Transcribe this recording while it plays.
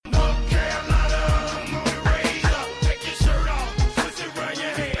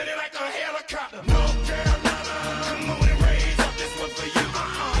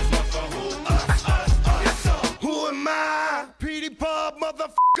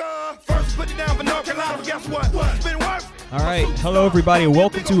First, put it down for North Carolina. Guess what? It's been work. All right. Hello, everybody.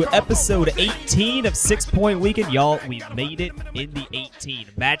 Welcome to episode 18 of 6 Point Weekend. Y'all, we made it in the 18.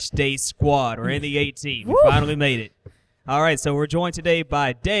 Match day squad. We're in the 18. We finally made it. All right. So we're joined today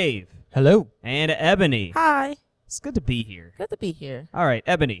by Dave. Hello. And Ebony. Hi. It's good to be here. Good to be here. All right,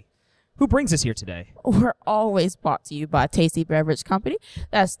 Ebony. Who brings us here today? We're always brought to you by Tasty Beverage Company.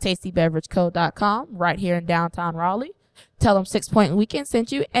 That's tastybeverageco.com right here in downtown Raleigh. Tell them 6 Point Weekend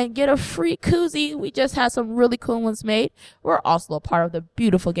sent you and get a free koozie. We just had some really cool ones made. We're also a part of the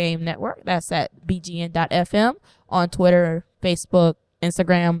Beautiful Game Network. That's at bgn.fm on Twitter, Facebook,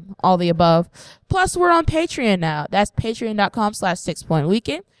 Instagram, all the above. Plus, we're on Patreon now. That's patreon.com/6 Point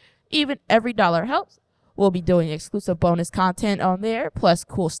Weekend. Even every dollar helps. We'll be doing exclusive bonus content on there, plus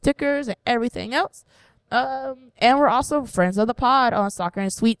cool stickers and everything else. And we're also friends of the pod on Soccer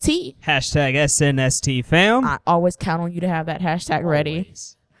and Sweet Tea. Hashtag SNST fam. I always count on you to have that hashtag ready.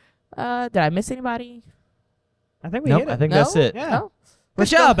 Always. Did I miss anybody? I think we Nope, hit it. I think No? that's it. Yeah. No? Good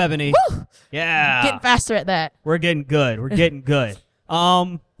job, Ebony. Woo! Yeah. Getting faster at that. We're getting good. We're getting good.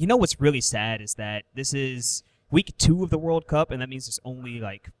 You know what's really sad is that this is week 2 of the World Cup, and that means there's only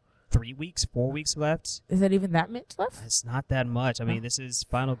like 4 weeks left. Is it even that much left? It's not that much. I mean, this is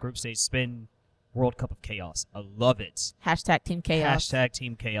final group stage spin World Cup of Chaos. I love it. Hashtag Team Chaos. Hashtag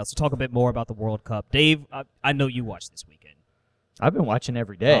Team Chaos. So talk a bit more about the World Cup. Dave, I know you watched this weekend. I've been watching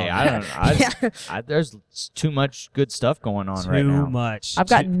every day. Oh, I don't. There's too much good stuff going on right now. Too much. I've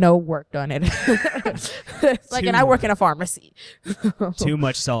got no work done in it. And I work in a pharmacy. Too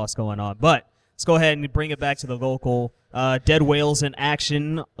much sauce going on. But let's go ahead and bring it back to the local. Dead Whales in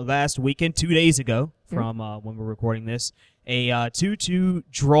action last weekend, 2 days ago from when we're recording this. A 2-2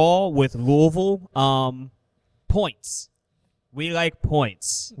 draw with Louisville. Points. We like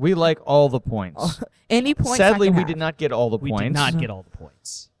points. We like all the points. Any points Sadly, I can we have. did not get all the We points. did not get all the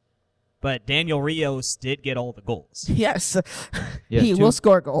points. But Daniel Rios did get all the goals. Yes. Yes, he two- will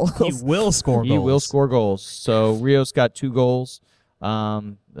score goals. He will score goals. He will score goals. So Rios got 2 goals.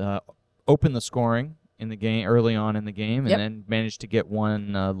 Opened the scoring in the game early on in the game, Yep. and then managed to get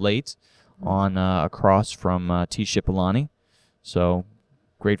one late on a cross from T. Shipolani. So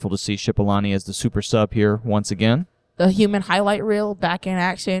grateful to see Shipolani as the super sub here once again. The human highlight reel back in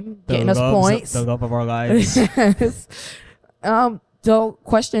action, The getting us loves- points. The love of our lives. Yes. So,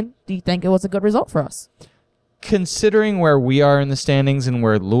 question: do you think it was a good result for us? Considering where we are in the standings and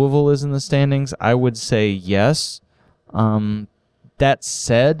where Louisville is in the standings, I would say yes. That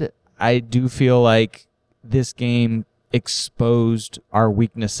said, I do feel like this game exposed our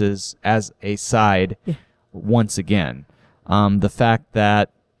weaknesses as a side once again. The fact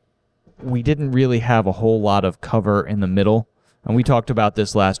that we didn't really have a whole lot of cover in the middle, and we talked about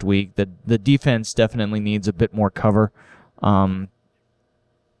this last week, that the defense definitely needs a bit more cover.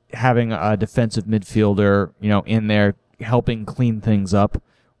 Having a defensive midfielder, in there helping clean things up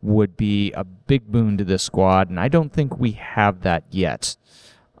would be a big boon to this squad, and I don't think we have that yet.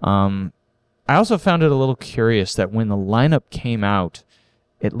 I also found it a little curious that when the lineup came out,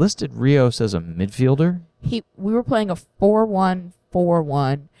 it listed Rios as a midfielder. We were playing a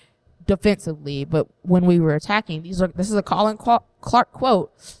 4-1-4-1 defensively, but when we were attacking, this is a Colin Clark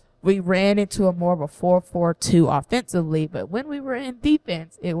quote. We ran into a more of a 4-4-2 offensively, but when we were in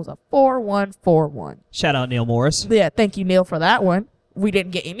defense, it was a 4-1-4-1. Shout out Neil Morris. Yeah, thank you, Neil, for that one. We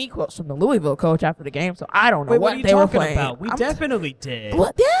didn't get any quotes from the Louisville coach after the game, so I don't know Wait, what are you they were talking playing. about? We definitely did.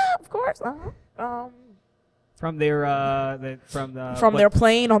 Well, yeah, of course. From their From their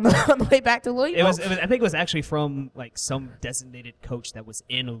plane on the way back to Louisville. It was. I think it was actually from like some designated coach that was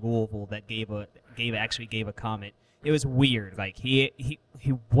in Louisville that gave a comment. It was weird. Like he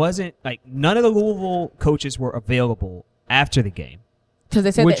wasn't like none of the Louisville coaches were available after the game. Because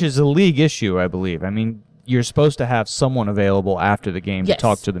they said Which is a league issue, I believe. I mean, you're supposed to have someone available after the game Yes. to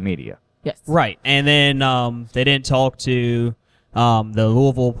talk to the media. yes. Right, and then they didn't talk to the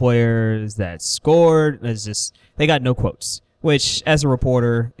Louisville players that scored. It's just they got no quotes, which as a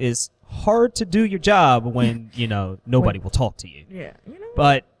reporter is hard to do your job when nobody will talk to you. Yeah.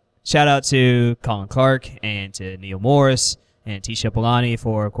 But shout out to Colin Clark and to Neil Morris and T. Shipolani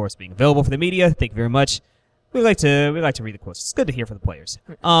for, of course, being available for the media. Thank you very much. We like to read the quotes. It's good to hear from the players.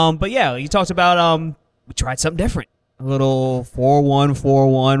 But yeah, you talked about we tried something different. A little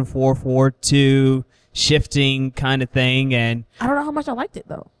 4-1-4-1, 4-4-2 shifting kind of thing, and I don't know how much I liked it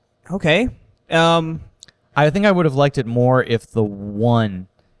though. okay. I think I would have liked it more if the one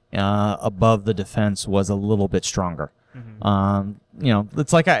above the defense was a little bit stronger.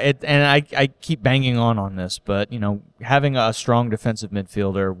 It's like I keep banging on this, but having a strong defensive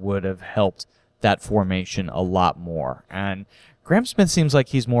midfielder would have helped that formation a lot more. And Graham Smith seems like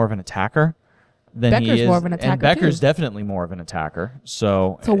he's more of an attacker than he Becker's is. more of an attacker, and Becker's too. definitely more of an attacker.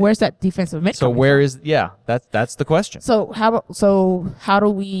 So where's that defensive mid? so coming where from? is that's the question. So how do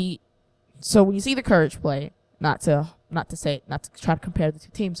we? So when you see the Courage play, not to try to compare the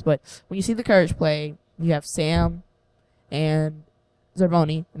two teams, but when you see the Courage play, you have Sam and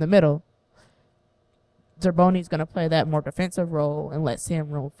Zerboni in the middle. Zerboni's going to play that more defensive role and let Sam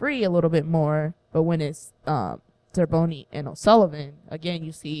roam free a little bit more. But when it's Zerboni and O'Sullivan, again,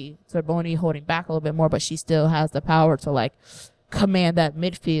 you see Zerboni holding back a little bit more, but she still has the power to like command that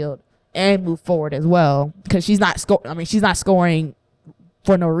midfield and move forward as well. Because she's not scoring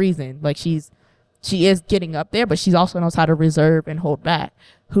for no reason. Like she is getting up there, but she also knows how to reserve and hold back.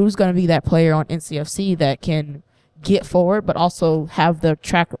 Who's going to be that player on NCFC that can get forward, but also have the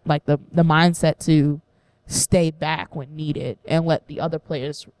track, like the mindset to stay back when needed and let the other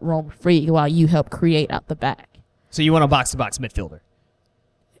players roam free while you help create out the back? So you want a box-to-box midfielder?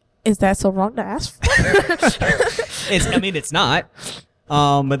 Is that so wrong to ask for? It's not.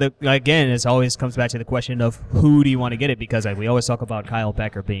 But again, it always comes back to the question of who do you want to get it? Because we always talk about Kyle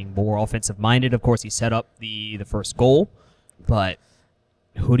Becker being more offensive-minded. Of course, he set up the first goal, but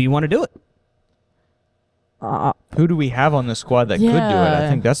who do you want to do it? Who do we have on the squad that could do it? I Yeah.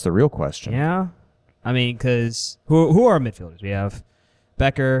 think that's the real question. Yeah, I mean, because who are our midfielders? We have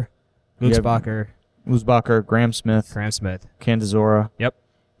Becker, Lutzbacher, Luzbacher, Graham Smith, Graham Smith. Candazora. Yep.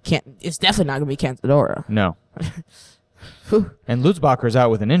 It's definitely not going to be Cantadora. No. And Lutzbacher's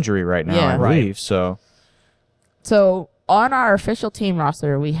out with an injury right now, Yeah. I Right. believe. So So on our official team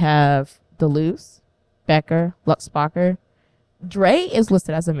roster, we have Deleuze, Becker, Lutzbacher. Dre is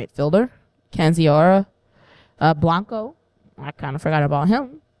listed as a midfielder. Canziora, Blanco. I kind of forgot about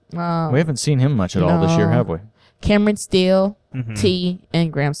him. we haven't seen him much at all this year, no. have we? Cameron Steele, Mhm. T,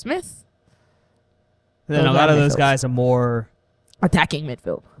 and Graham Smith. Then a Those lot are of those midfielders. guys are more Attacking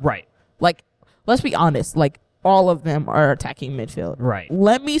midfield. right. Like, let's be honest. Like, all of them are attacking midfield. Right.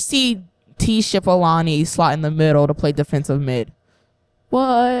 Let me see T. Shipolani slot in the middle to play defensive mid.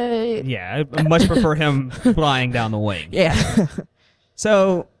 What? Yeah, I much prefer him flying down the wing. Yeah.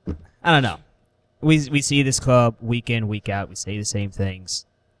 So, I don't know. We see this club week in, week out. We say the same things.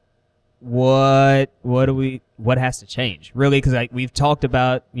 What has to change? Really, because we've talked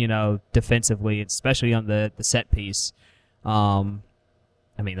about, defensively, especially on the set piece. I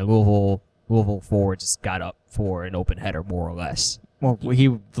mean, the Louisville forward just got up for an open header, more or less. Well,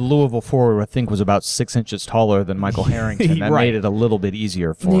 the Louisville forward, I think, was about 6 inches taller than Michael Harrington. That Right. made it a little bit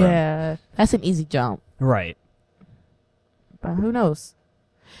easier for him. Yeah. That's an easy jump. Right. But who knows?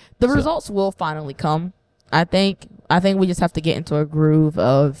 The So- results will finally come. I think we just have to get into a groove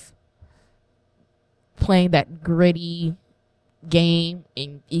of playing that gritty game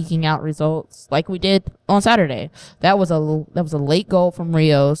and eking out results like we did on Saturday. That was a late goal from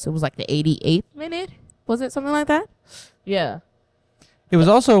Rios. It was like the 88th minute. Was it something like that? Yeah. It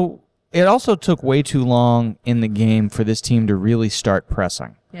also took way too long in the game for this team to really start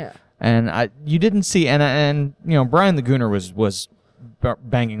pressing. Yeah. And you didn't see, and Brian the Gooner was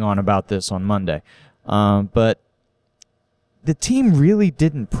banging on about this on Monday, but the team really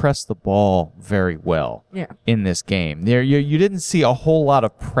didn't press the ball very well Yeah. in this game. You didn't see a whole lot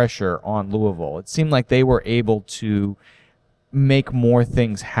of pressure on Louisville. It seemed like they were able to make more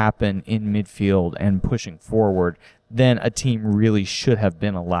things happen in midfield and pushing forward than a team really should have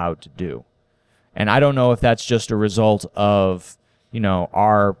been allowed to do. And I don't know if that's just a result of,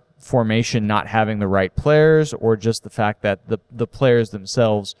 our formation not having the right players, or just the fact that the players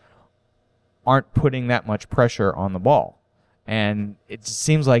themselves aren't putting that much pressure on the ball. And it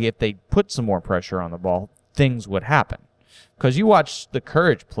seems like if they put some more pressure on the ball, things would happen. Because you watch the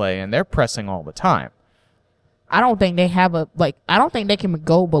Courage play, and they're pressing all the time. I don't think they have I don't think they can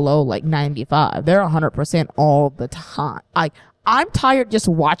go below like 95. They're 100% all the time. I'm tired just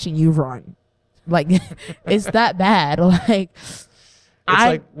watching you run. Like, it's that bad. Like,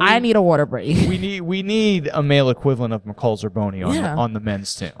 I need a water break. We need a male equivalent of McCall Zerboni Yeah. on the men's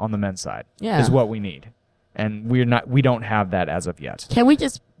side. Yeah. Is what we need. And we don't have that as of yet. Can we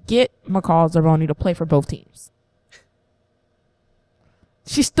just get McCall Zerboni to play for both teams?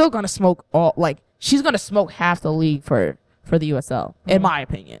 She's still gonna smoke she's gonna smoke half the league for the USL, in my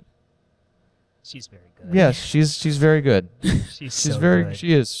opinion. She's very good. Yes, she's very good. She's She's so very good.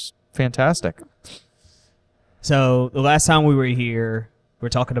 she is fantastic. So the last time we were here, we're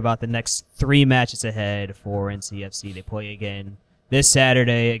talking about the next 3 matches ahead for NCFC. They play again this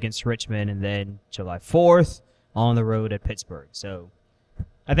Saturday against Richmond, and then July 4th on the road at Pittsburgh. So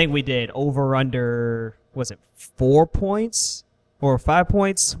I think we did over under, was it 4 points or 5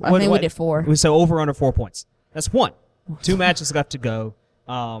 points? I think we did 4. So over under 4 points. That's one. 2 matches left to go.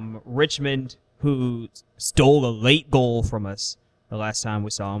 Richmond, who stole a late goal from us the last time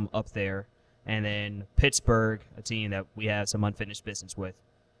we saw them up there, and then Pittsburgh, a team that we have some unfinished business with.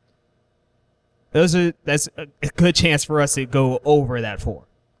 That's a good chance for us to go over that 4.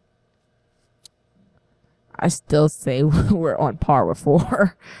 I still say we're on par with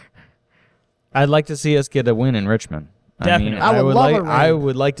 4. I'd like to see us get a win in Richmond. Definitely. I would love a I win.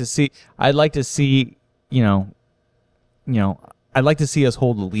 would like to see. I'd like to see. I'd like to see us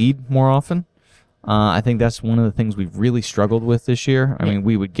hold the lead more often. I think that's one of the things we've really struggled with this year. I mean,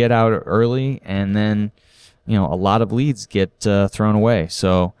 we would get out early, and then, a lot of leads get thrown away.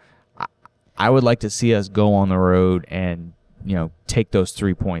 So, I would like to see us go on the road and take those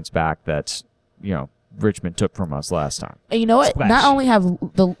 3 points back that Richmond took from us last time. And you know what? Splash. Not only have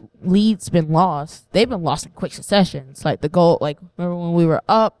the leads been lost, they've been lost in quick successions. Like the goal, remember when we were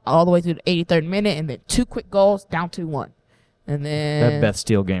up all the way through the 83rd minute, and then 2 quick goals, down 2-1. And then That Beth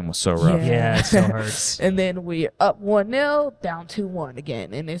Steele game was so rough. Yeah, it still hurts. and then we're up 1-0, down 2-1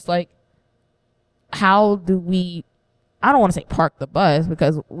 again. And it's like, how do we? I don't want to say park the bus,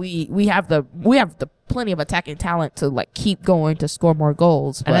 because we have the plenty of attacking talent to keep going to score more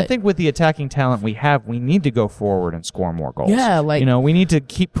goals. And I but- think with the attacking talent we have, we need to go forward and score more goals. Yeah, we need to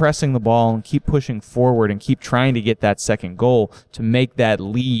keep pressing the ball and keep pushing forward and keep trying to get that second goal to make that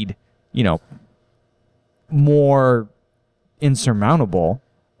lead, more insurmountable.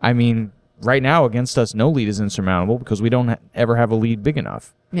 I mean, right now against us, no lead is insurmountable because we don't ever have a lead big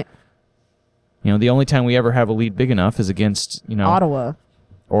enough. Yeah. The only time we ever have a lead big enough is against, Ottawa.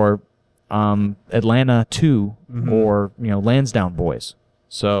 or Atlanta 2 or, Lansdowne boys.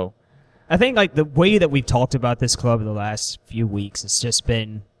 So I think the way that we've talked about this club in the last few weeks has just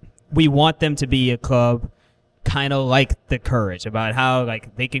been, we want them to be a club kind of like the Courage, about how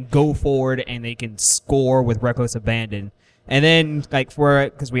they can go forward and they can score with reckless abandon. And then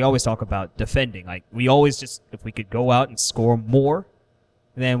because we always talk about defending, we always just, if we could go out and score more,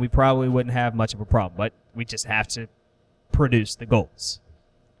 then we probably wouldn't have much of a problem. But we just have to produce the goals,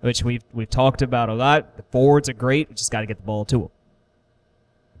 which we've talked about a lot. The forwards are great. We just got to get the ball to them.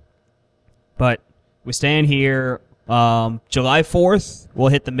 But we stand here. July 4th, we'll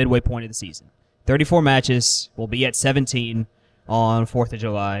hit the midway point of the season. 34 matches. We'll be at 17 on 4th of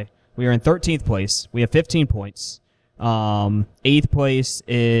July. We are in 13th place. We have 15 points. 8th place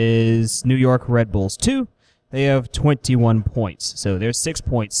is New York Red Bulls 2. They have 21 points. So they're 6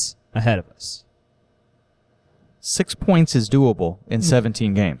 points ahead of us. 6 points is doable in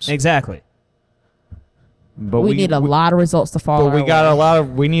 17 games. Exactly. But we need a lot of results to follow. But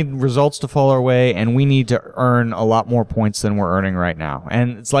we need results to fall our way, and we need to earn a lot more points than we're earning right now.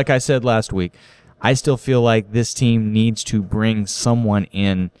 And it's like I said last week, I still feel like this team needs to bring someone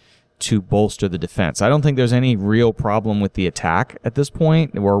in to bolster the defense. I don't think there's any real problem with the attack at this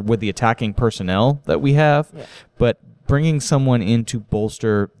point, or with the attacking personnel that we have, but bringing someone in to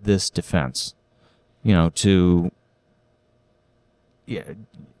bolster this defense, to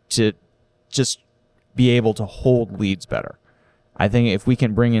just be able to hold leads better. I think if we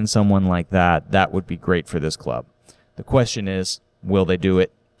can bring in someone like that, that would be great for this club. The question is, will they do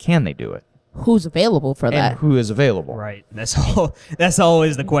it? Can they do it? Who's available for that? And who is available? Right. That's all. That's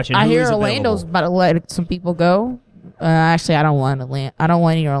always the question. I Who hear is Orlando's available? about to let some people go. Actually, I don't want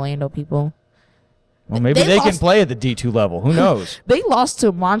any Orlando people. Well, maybe they can lost- play at the D2 level. Who knows? They lost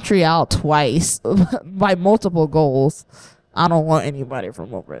to Montreal twice by multiple goals. I don't want anybody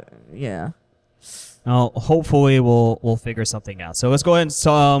from over there. Yeah. Hopefully we'll figure something out. So let's go ahead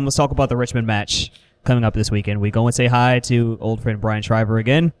and let's talk about the Richmond match coming up this weekend. We go and say hi to old friend Brian Shriver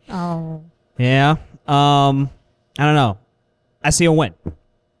again. Oh. Yeah. I don't know. I see a win.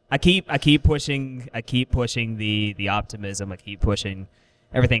 I keep pushing the optimism. I keep pushing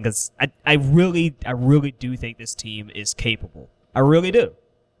everything because I really do think this team is capable. I really do.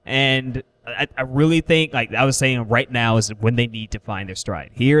 And I really think, like I was saying, right now is when they need to find their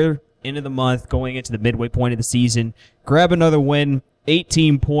stride. Here, end of the month, going into the midway point of the season, grab another win,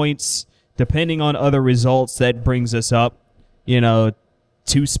 18 points. Depending on other results, that brings us up,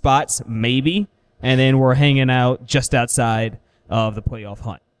 2 spots maybe, and then we're hanging out just outside of the playoff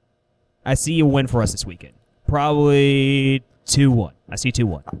hunt. I see a win for us this weekend. Probably 2-1. I see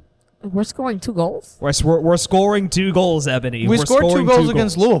 2-1. We're scoring 2 goals? We're scoring 2 goals, Ebony. We We're scored 2 scoring goals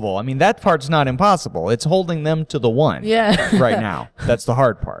against Louisville. I mean, that part's not impossible. It's holding them to the 1 Yeah. right now. That's the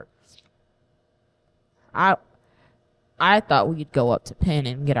hard part. I thought we'd go up to Penn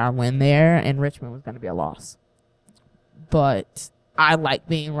and get our win there, and Richmond was going to be a loss. But I like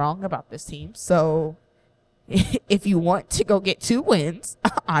being wrong about this team, so if you want to go get 2 wins,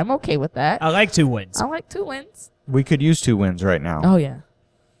 I'm okay with that. I like 2 wins. I like 2 wins. We could use 2 wins right now. Oh yeah.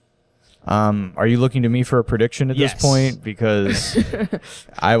 Are you looking to me for a prediction at Yes. this point? Because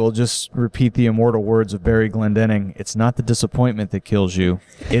I will just repeat the immortal words of Barry Glendenning. It's not the disappointment that kills you.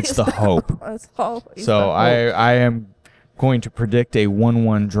 It's the hope. It's hope. It's the So hope. I am going to predict a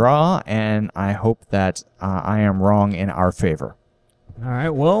 1-1 draw, and I hope that I am wrong in our favor. All right.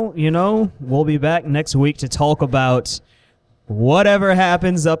 Well, we'll be back next week to talk about whatever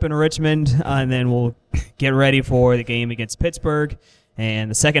happens up in Richmond, and then we'll get ready for the game against Pittsburgh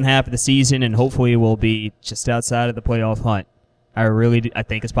and the second half of the season, and hopefully we'll be just outside of the playoff hunt. I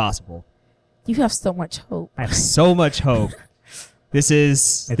think it's possible. You have so much hope. I have so much hope. This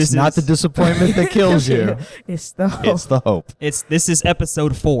is the disappointment that kills you. It's the hope. It's the hope. This is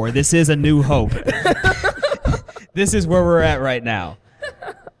episode 4. This is a new hope. This is where we're at right now.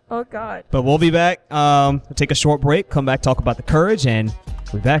 Oh God. But we'll be back. We'll take a short break, come back, talk about the Courage, and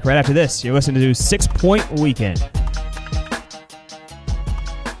we'll be back right after this. You're listening to 6 Point Weekend.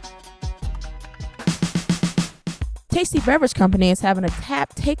 Tasty Beverage Company is having a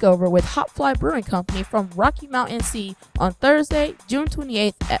tap takeover with Hopfly Brewing Company from Rocky Mount, NC on Thursday, June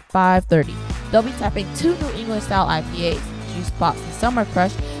 28th at 5:30. They'll be tapping 2 New England style IPAs, Juice Box and Summer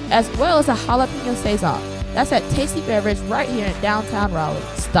Crush, as well as a Jalapeno Saison. That's at Tasty Beverage right here in downtown Raleigh.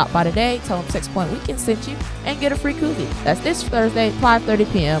 Stop by today, tell them 6 Point Weekend sent you, and get a free koozie. That's this Thursday,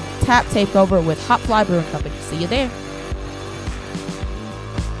 5:30 p.m. Tap takeover with Hopfly Brewing Company. See you there.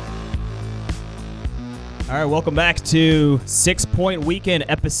 All right, welcome back to 6 Point Weekend,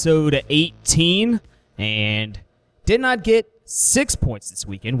 episode 18. And did not get 6 points this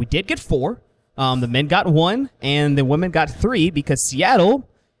weekend. We did get 4. The men got 1, and the women got 3 because Seattle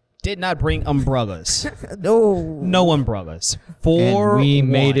did not bring umbrellas. No umbrellas. 4. And we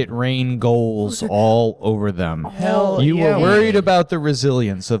made it rain goals all over them. Hell You yeah. were worried about the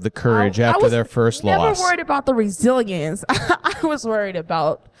resilience of the Courage I after was their first never loss. worried about the resilience. I was worried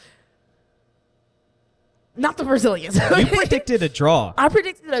about not the resilience. You predicted a draw. I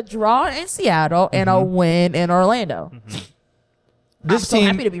predicted a draw in Seattle and a win in Orlando. I'm so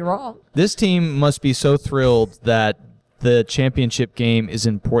happy to be wrong. This team must be so thrilled that the championship game is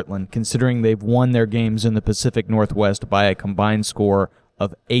in Portland, considering they've won their games in the Pacific Northwest by a combined score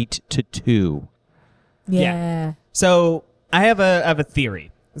of 8-2. Yeah. So I have a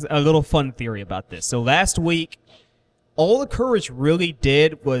theory, a little fun theory about this. So last week, all the Courage really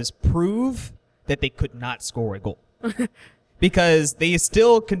did was prove that they could not score a goal. Because they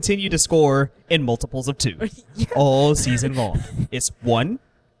still continue to score in multiples of 2 all season long. It's 1,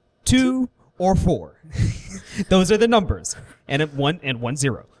 2, or 4. Those are the numbers. And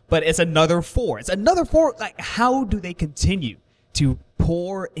 1-0. But it's another 4. It's another 4. Like, how do they continue to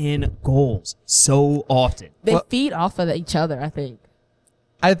pour in goals so often? They feed off of each other, I think.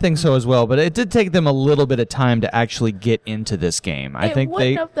 I think so as well, but it did take them a little bit of time to actually get into this game. I think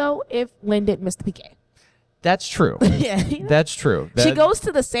wouldn't have, though, if Lynn didn't miss the PK. That's true. Yeah. That's true. She goes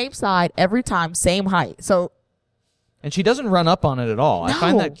to the same side every time, same height. So And she doesn't run up on it at all. I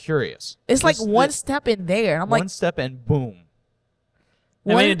find No. that curious. it's like Just one the- step in there. And I'm one like, step and boom.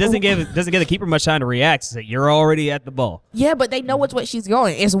 I mean, it doesn't give the keeper much time to react. It's like, you're already at the ball. yeah, but they know which way she's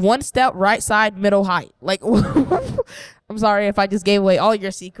going. It's one step, right side, middle height. Like, I'm sorry if I just gave away all your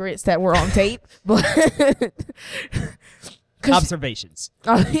secrets that were on tape, but 'cause- Observations.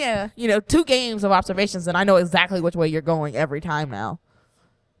 yeah, 2 games of observations, and I know exactly which way you're going every time now.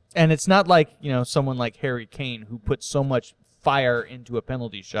 And it's not like, someone like Harry Kane who puts so much fire into a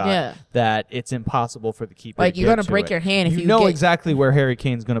penalty shot Yeah. that it's impossible for the keeper Like, to you're get gonna to break it. your hand if you know get- exactly where Harry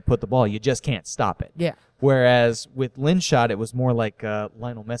Kane's going to put the ball. You just can't stop it. Yeah. Whereas with Lynn's shot, it was more like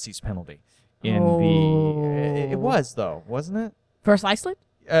Lionel Messi's penalty. It was, though, wasn't it? First Iceland?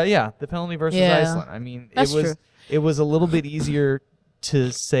 Yeah, the penalty versus Yeah. Iceland. I mean, That's true. it was a little bit easier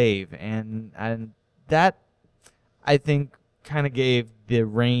to save, and that I think kind of gave the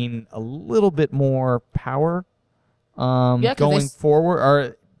Reign a little bit more power. 'cause they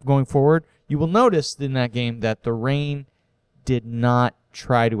Going forward, you will notice in that game that the Reign did not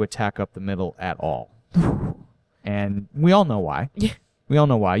try to attack up the middle at all, and we all know why. Yeah. We all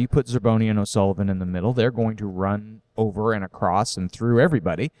know why. You put Zerboni and O'Sullivan in the middle, they're going to run over and across and through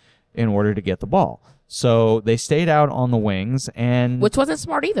everybody in order to get the ball. So they stayed out on the wings, and Which wasn't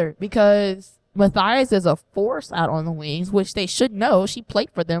smart either, because Matthias is a force out on the wings, which they should know. She played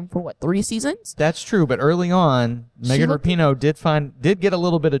for them for 3 seasons? that's true. But early on, Megan looked- Rapinoe did get a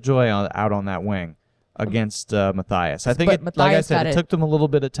little bit of joy out on that wing against Matthias. I think, But like I Matthias said, got it it. took them a little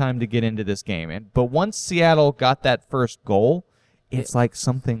bit of time to get into this game. But once Seattle got that first goal, it's like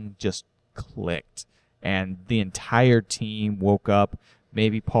something just clicked, and the entire team woke up.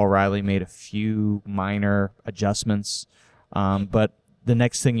 Maybe Paul Riley made a few minor adjustments. But the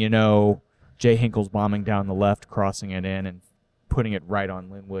next thing you know, Jay Hinkle's bombing down the left, crossing it in, and putting it right on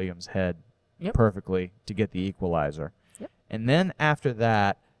Lynn Williams' head perfectly to get the equalizer. Yep. And then after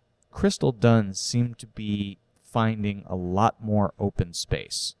that, Crystal Dunn seemed to be finding a lot more open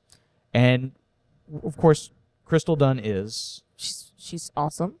space. And, of course, Crystal Dunn is... She's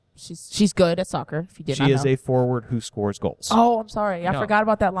awesome. She's good at soccer, if you did not know. She is a forward who scores goals. Oh, I'm sorry. I forgot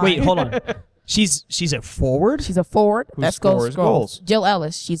about that line. Wait, hold on. She's a forward? She's a forward Who that scores scores goals. Jill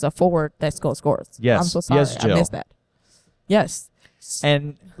Ellis, she's a forward that scores. Yes. I'm so sorry. Yes, Jill. I missed that. Yes.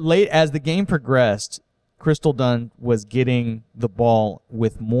 And late as the game progressed, Crystal Dunn was getting the ball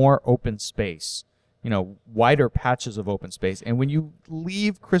with more open space, wider patches of open space. And when you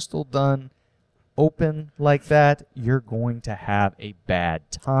leave Crystal Dunn open like that, you're going to have a bad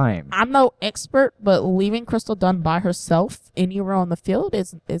time. I'm no expert, but leaving Crystal Dunn by herself anywhere on the field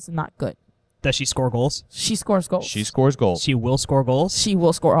is not good. Does she score goals? She scores goals. She scores goals. She will score goals? She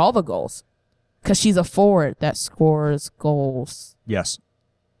will score all the goals. Because she's a forward that scores goals. Yes.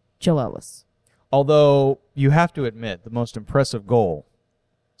 Jill Ellis. Although, you have to admit, the most impressive goal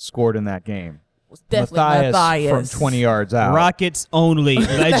scored in that game. Was definitely Matthias. From 20 yards out. Rockets only.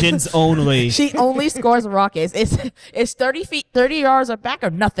 Legends only. She only scores rockets. It's 30 yards or back or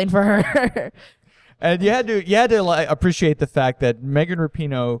nothing for her. And you had to appreciate the fact that Megan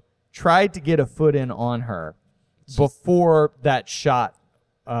Rapinoe tried to get a foot in on her before that shot,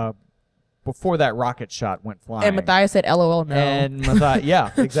 before that rocket shot went flying. And Matthias said, "LOL, no." And Matthias,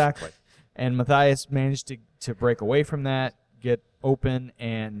 yeah, exactly. And Matthias managed to break away from that, get open,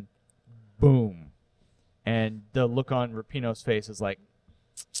 and boom. And the look on Rapinoe's face is like,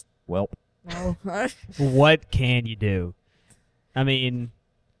 welp. Oh. What can you do? I mean,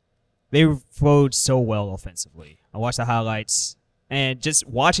 they flowed so well offensively. I watched the highlights, and just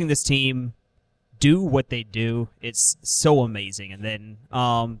watching this team do what they do, it's so amazing. And then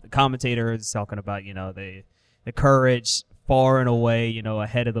the commentator is talking about, the courage far and away,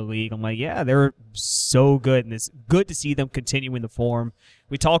 ahead of the league. I'm like, yeah, they're so good, and it's good to see them continuing the form.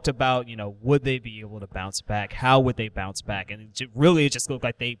 We talked about, would they be able to bounce back? How would they bounce back? And it just looked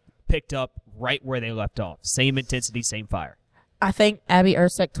like they picked up right where they left off. Same intensity, same fire. I think Abby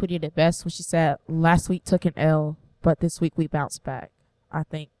Ercek tweeted it best when she said, "Last week took an L, but this week we bounced back." I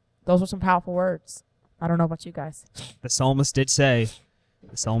think those were some powerful words. I don't know about you guys. The psalmist did say.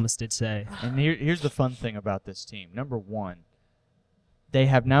 And here's the fun thing about this team. Number one, they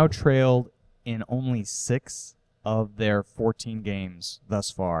have now trailed in only 6 of their 14 games thus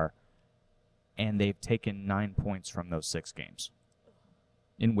far, and they've taken 9 points from those 6 games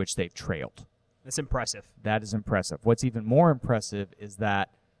in which they've trailed. That's impressive. That is impressive. What's even more impressive is that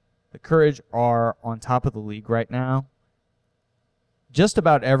the Courage are on top of the league right now. Just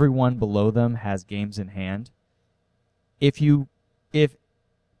about everyone below them has games in hand. If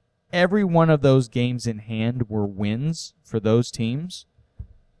every one of those games in hand were wins for those teams,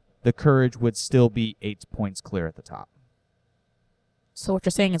 the Courage would still be 8 points clear at the top. So what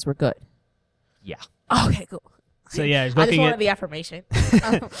you're saying is we're good. Yeah. Okay, cool. So yeah, I just looking wanted at the affirmation.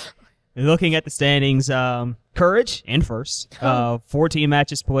 looking at the standings, Courage in first. 14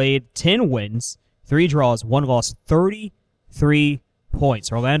 matches played, 10 wins, 3 draws, 1 loss, 33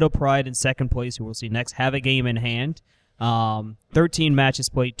 points. Orlando Pride in second place, who we'll see next, have a game in hand. 13 matches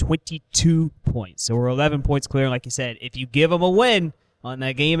played, 22 points. So we're 11 points clear. Like you said, if you give them a win on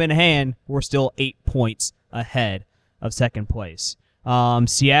that game in hand, we're still 8 points ahead of second place.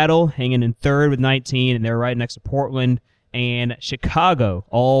 Seattle hanging in third with 19, and they're right next to Portland and Chicago,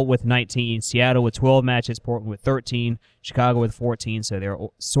 all with 19. Seattle with 12 matches, Portland with 13, Chicago with 14, so they're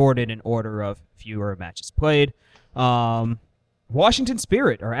sorted in order of fewer matches played. Washington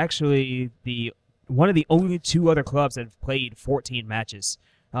Spirit are actually one of the only 2 other clubs that have played 14 matches.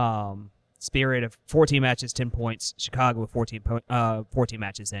 Spirit of 14 matches, 10 points. Chicago with 14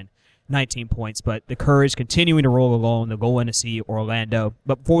 matches and 19 points. But the Courage continuing to roll along. They'll go in to see Orlando.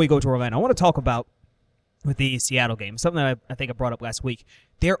 But before we go to Orlando, I want to talk about with the Seattle game, something that I think I brought up last week.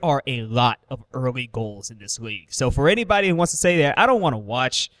 There are a lot of early goals in this league. So for anybody who wants to say that, I don't want to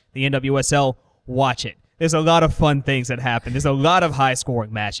watch the NWSL, watch it. There's a lot of fun things that happen. There's a lot of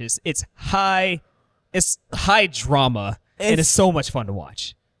high-scoring matches. It's high drama, and it's so much fun to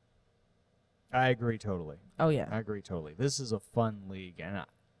watch. I agree totally. Oh, yeah. I agree totally. This is a fun league, and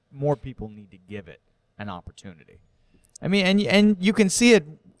more people need to give it an opportunity. I mean, and you can see it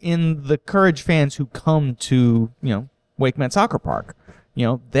in the Courage fans who come to, Wake Met Soccer Park.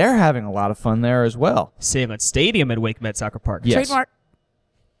 They're having a lot of fun there as well. Salem Stadium at Wake Met Soccer Park. Yes. Trademark.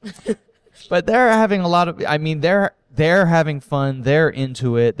 But they're having a lot of, they're having fun. They're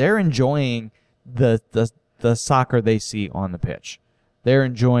into it. They're enjoying the soccer they see on the pitch. They're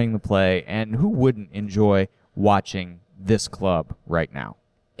enjoying the play, and who wouldn't enjoy watching this club right now?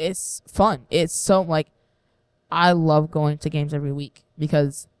 It's fun. It's so like I love going to games every week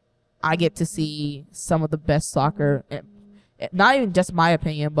because I get to see some of the best soccer. Not even just my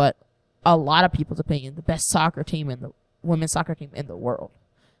opinion, but a lot of people's opinion. The best soccer team in the women's soccer team in the world.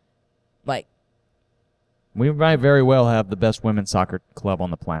 Like. We might very well have the best women's soccer club on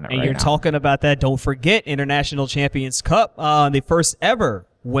the planet And right you're now. talking about that. Don't forget International Champions Cup. The first ever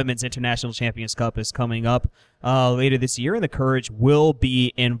Women's International Champions Cup is coming up later this year, and the Courage will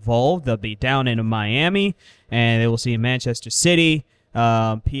be involved. They'll be down in Miami, and they will see Manchester City,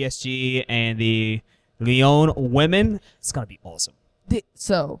 PSG, and the Lyon women. It's going to be awesome.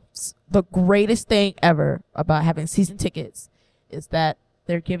 So the greatest thing ever about having season tickets is that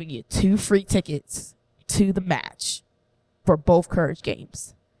they're giving you 2 free tickets to the match for both Courage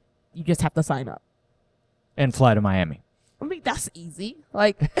games. You just have to sign up. And fly to Miami. I mean, that's easy.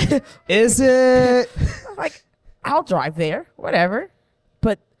 Like, Is it? like I'll drive there, whatever.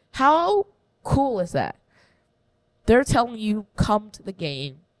 But how cool is that? They're telling you come to the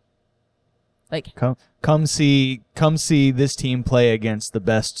game. Like, Come see this team play against the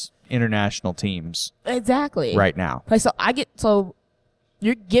best international teams exactly right now. Like, so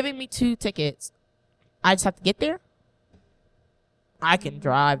you're giving me 2 tickets. I just have to get there. I can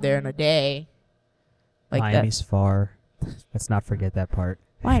drive there in a day. Like Miami's far. Let's not forget that part.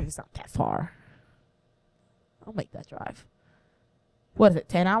 Miami's not that far. I'll make that drive. What is it,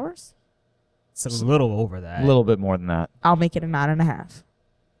 10 hours? It's a little over that. A little bit more than that. I'll make it a 9.5.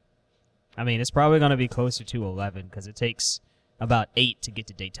 I mean, it's probably going to be closer to 11 because it takes about 8 to get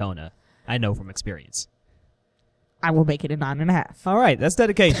to Daytona. I know from experience. I will make it a 9.5. All right, that's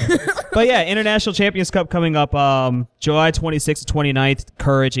dedication. But yeah, International Champions Cup coming up July 26th to 29th.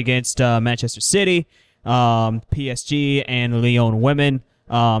 Courage against Manchester City, PSG, and Lyon women.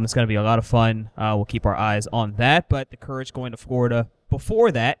 It's going to be a lot of fun. We'll keep our eyes on that. But the Courage going to Florida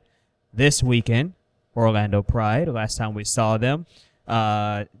before that this weekend. Orlando Pride. Last time we saw them,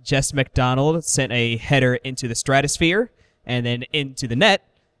 Jess McDonald sent a header into the stratosphere and then into the net,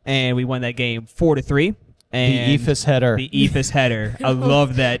 and we won that game 4-3. And The Ephus header. The Ephus header. I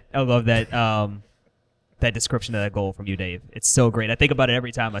love that. I love that. That description of that goal from you, Dave. It's so great. I think about it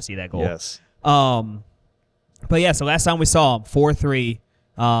every time I see that goal. Yes. But yeah. So last time we saw them, 4-3.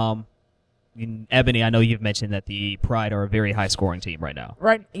 Ebony, I know you've mentioned that the Pride are a very high scoring team right now.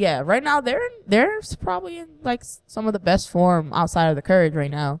 Right now they're probably in like some of the best form outside of the Courage right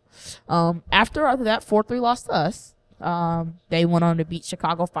now. After that 4-3 loss to us, they went on to beat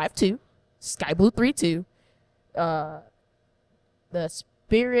Chicago 5-2, Sky Blue 3-2, the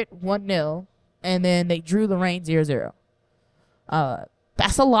Spirit 1-0, and then they drew the Reign 0-0.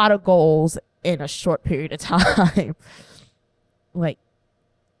 That's a lot of goals in a short period of time. Like,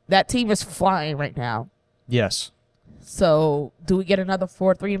 that team is flying right now. Yes. So, do we get another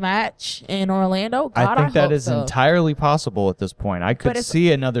 4-3 match in Orlando? God, I think that hope is so. entirely possible at this point. I could it's-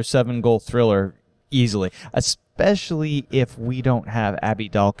 see another 7-goal thriller easily, especially if we don't have Abby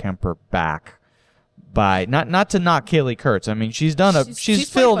Dahlkemper back by not to knock Kaylee Kurtz. I mean, she's She's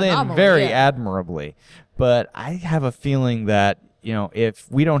filled played in phenomenally, very yeah. admirably, but I have a feeling that, you know,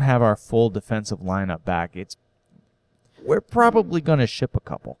 if we don't have our full defensive lineup back, we're probably going to ship a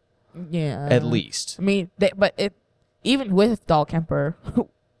couple. Yeah. At least. I mean, even with Dahlkemper,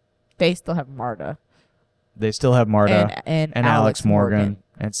 they still have Marta. They still have Marta and Alex Morgan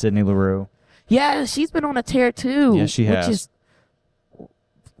and Sydney LaRue. Yeah, she's been on a tear too. Yes, she has. Which is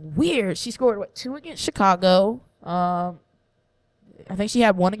weird. She scored 2 against Chicago. I think she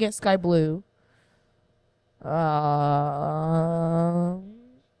had 1 against Sky Blue. Yeah,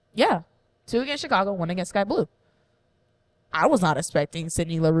 2 against Chicago, 1 against Sky Blue. I was not expecting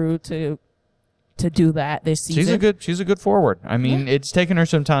Sydney LaRue to do that this season. She's a good forward. I mean, it's taken her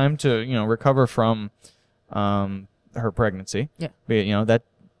some time to, recover from her pregnancy. Yeah. But, that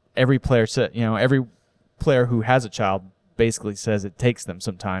every player every player who has a child basically says it takes them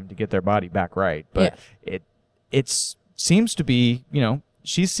some time to get their body back right. But it seems to be,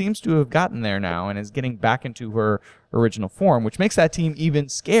 she seems to have gotten there now and is getting back into her original form, which makes that team even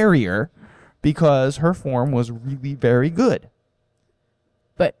scarier because her form was really very good.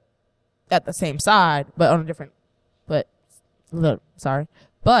 But at the same side, but on a different, but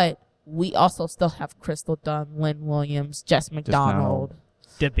we also still have Crystal Dunn, Lynn Williams, Jess McDonald,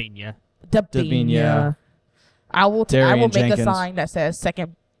 Davinia. Davinia. I will Darian make Jenkins. a sign that says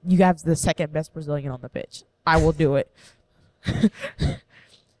second. You have the second best Brazilian on the pitch. I will do it.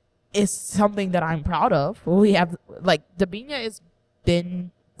 is something that I'm proud of. We have like Debinha has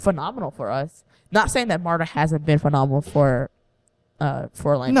been phenomenal for us. Not saying that Marta hasn't been phenomenal for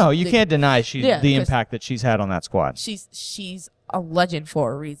Orlando. No, you can't deny the 'cause impact that she's had on that squad. She's a legend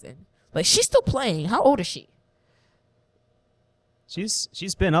for a reason. Like she's still playing. How old is she?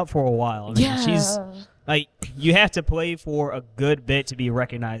 She's been up for a while. I mean, she's like, you have to play for a good bit to be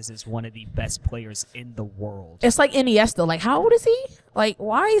recognized as one of the best players in the world. It's like Iniesta. Like, how old is he? Like,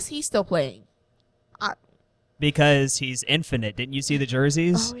 why is he still playing? Because he's infinite. Didn't you see the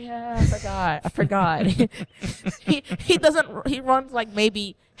jerseys? Oh yeah, I forgot. He doesn't. He runs like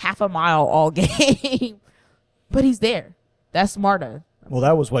maybe half a mile all game, but he's there. That's Marta. Well,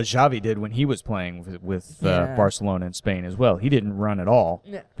 that was what Xavi did when he was playing with Yeah. Barcelona and Spain as well. He didn't run at all.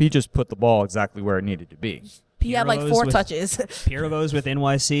 Yeah. He just put the ball exactly where it needed to be. He had like Pirlo's 4 with- touches. Pirlo's with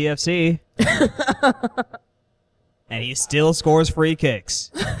NYCFC. And he still scores free kicks.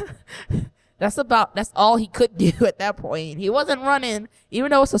 That's all he could do at that point. He wasn't running,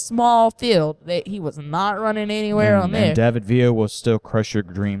 even though it's a small field. He was not running anywhere on there. And David Villa will still crush your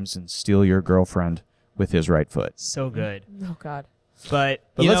dreams and steal your girlfriend with his right foot. So good. Oh God. But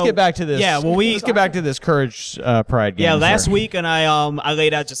Let's get back to this. Yeah, well, let's get back to this Courage Pride game. Yeah, last for- week, and I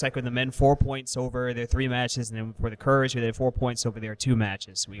laid out just like with the men 4 points over their 3 matches, and then for the Courage, we did 4 points over their 2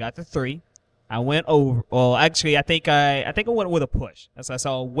 matches. We got the 3. I went over. Well, actually, I think I went with a push. As I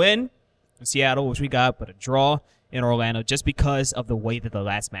saw a win in Seattle, which we got, but a draw in Orlando, just because of the way that the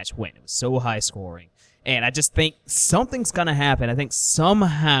last match went. It was so high scoring, and I just think something's gonna happen. I think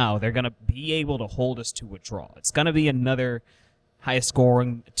somehow they're gonna be able to hold us to a draw. It's gonna be another high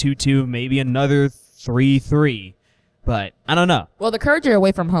scoring 2-2, maybe another 3-3. But I don't know. Well, the Courage are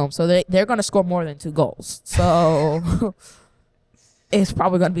away from home, so they're going to score more than 2 goals. So it's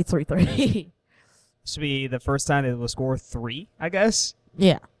probably going to be 3-3. This will be the first time they will score 3, I guess.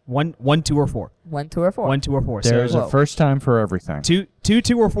 Yeah, 1, 2, or 4. 1, 2, or 4. 1, 2, or 4. There's So a first time for everything. 2,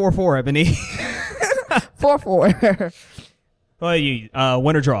 2, or 4, Ebony. 4-4. Well, you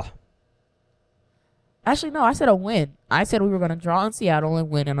win or draw. Actually, no, I said a win. I said we were going to draw in Seattle and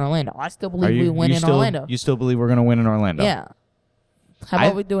win in Orlando. I still believe we win in Orlando. You still believe we're going to win in Orlando? Yeah. How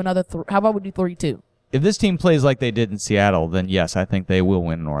about we do another? How about we do 3-2? If this team plays like they did in Seattle, then yes, I think they will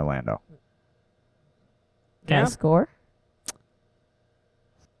win in Orlando. Yeah. Score?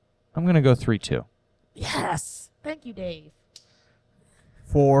 I'm going to go 3-2. Yes. Thank you, Dave.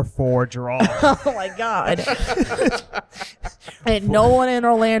 4-4 draw. Oh my God. And no one in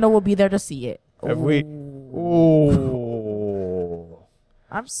Orlando will be there to see it. Have we- Ooh.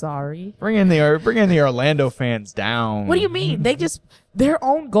 I'm sorry. Bring in the Orlando fans down. What do you mean? Their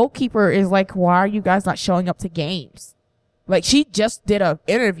own goalkeeper is like, why are you guys not showing up to games? Like, she just did an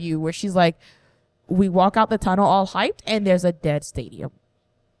interview where she's like, we walk out the tunnel all hyped and there's a dead stadium.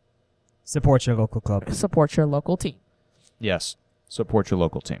 Support your local club. Support your local team. Yes. Support your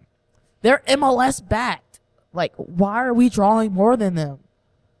local team. They're MLS backed. Like, why are we drawing more than them?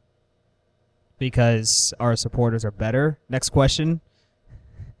 Because our supporters are better. Next question.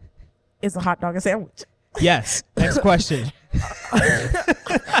 Is a hot dog a sandwich? Yes. Next question.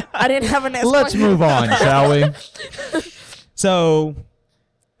 I didn't have a next Let's question. move on, shall we? So,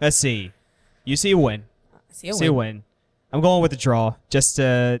 let's see. You see a win. See a See a win. win. I'm going with a draw. Just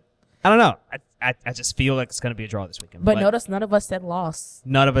to, I don't know. I just feel like it's going to be a draw this weekend. But notice none of us said loss.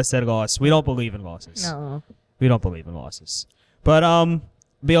 None of us said loss. We don't believe in losses. No. We don't believe in losses. But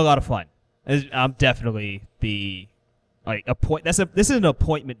be a lot of fun. I'm definitely be like a point. This is an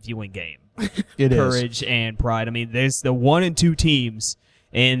appointment viewing game. It is. Courage and Pride. I mean, there's the 1 and 2 teams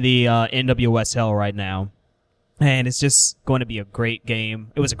in the NWSL right now, and it's just going to be a great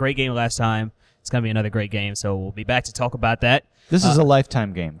game. It was a great game last time. It's going to be another great game. So we'll be back to talk about that. This is a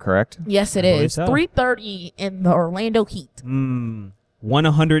lifetime game, correct? Yes, it I believe is. so. 3:30 in the Orlando Heat.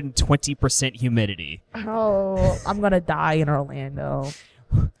 120% humidity. Oh, I'm going to die in Orlando.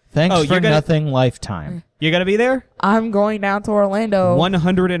 Thanks Oh, for you're gonna- nothing, lifetime. You're going to be there? I'm going down to Orlando.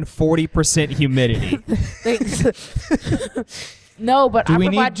 140% humidity. Thanks. No, but Do I we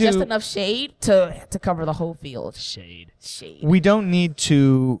provide need just to- enough shade to cover the whole field. Shade. Shade. We don't need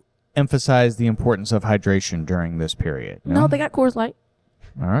to emphasize the importance of hydration during this period. No, they got Coors Light.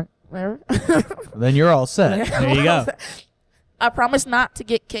 All right. Whatever. Then you're all set. There you go. I promise not to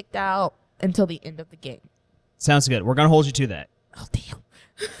get kicked out until the end of the game. Sounds good. We're going to hold you to that. Oh, damn.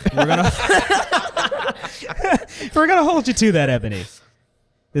 We're gonna hold you to that, Ebony.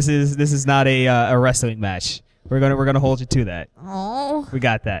 This is not a wrestling match. We're gonna hold you to that. Oh. We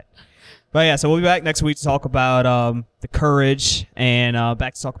got that. But yeah, so we'll be back next week to talk about the Courage and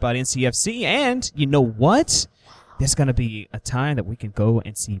back to talk about NCFC. And you know what? there's going to be a time that we can go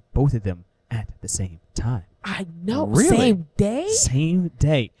and see both of them at the same time. I know. Really? Same day? Same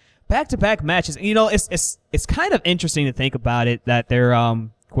day. Back-to-back matches. You know, it's kind of interesting to think about it that they're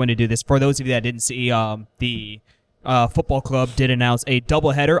going to do this. For those of you that didn't see, the football club did announce a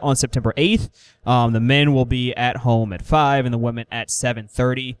doubleheader on September 8th. The men will be at home at 5 and the women at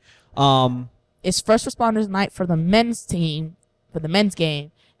 7:30. It's First Responders Night for the men's team, for the men's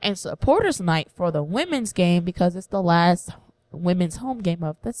game, and Supporters Night for the women's game because it's the last women's home game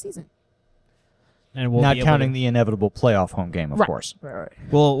of the season. And we'll Not be able counting to, the inevitable playoff home game, of Right. course. Right.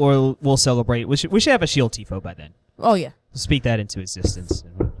 we'll celebrate. We should have a Shield tifo by then. Oh, yeah. Speak that into existence.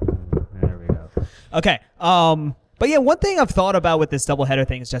 There we go. Okay. But yeah, one thing I've thought about with this doubleheader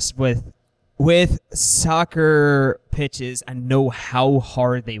thing is just with soccer pitches, I know how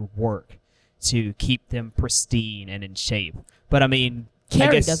hard they work to keep them pristine and in shape. But I mean, I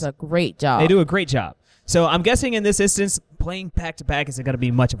Carrie guess does a great job. they do a great job. So I'm guessing in this instance, playing back to back isn't going to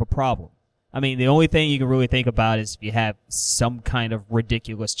be much of a problem. I mean, the only thing you can really think about is if you have some kind of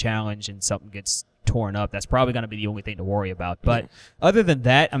ridiculous challenge and something gets torn up, that's probably going to be the only thing to worry about. But other than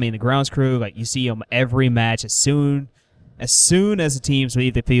that, I mean, the grounds crew, like you see them every match. As soon as the teams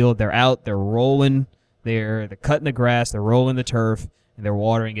leave the field, they're out, they're rolling, they're cutting the grass, they're rolling the turf, and they're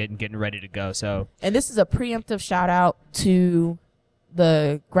watering it and getting ready to go. So And this is a preemptive shout out to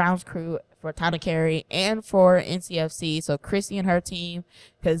the grounds crew for Town of Cary and for NCFC. So Chrissy and her team,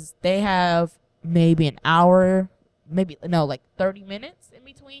 because they have maybe an hour, like 30 minutes in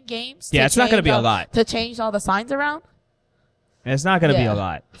between games. Yeah, it's not gonna change be a all- lot. To change all the signs around. it's not going to be Yeah. a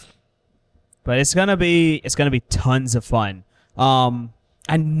lot, but it's going to be tons of fun.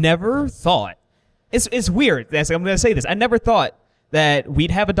 I never thought it's weird. I'm going to say this. I never thought that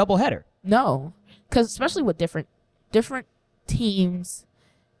we'd have a doubleheader. No, because especially with different teams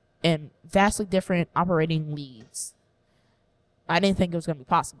and vastly different operating leads, I didn't think it was going to be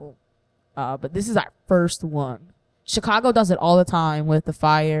possible. But this is our first one. Chicago does it all the time with the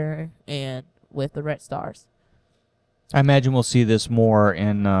Fire and with the Red Stars. I imagine we'll see this more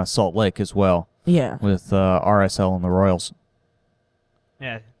in Salt Lake as well Yeah. with RSL and the Royals.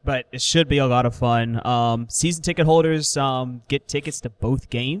 Yeah, but it should be a lot of fun. Season ticket holders get tickets to both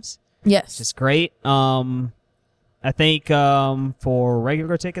games, Yes. which is great. I think for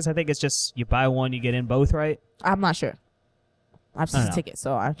regular tickets, I think it's just you buy one, you get in both, right? I'm not sure. I've I don't seen know. tickets,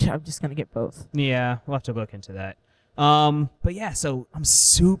 so I'm just gonna get both. Yeah, we'll have to look into that. But yeah, so I'm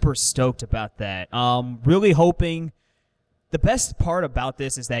super stoked about that. Really hoping the best part about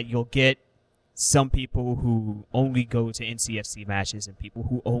this is that you'll get some people who only go to NCFC matches and people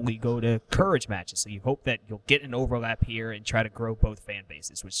who only go to Courage matches. So you hope that you'll get an overlap here and try to grow both fan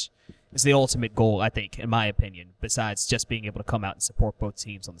bases, which is the ultimate goal, I think, in my opinion, besides just being able to come out and support both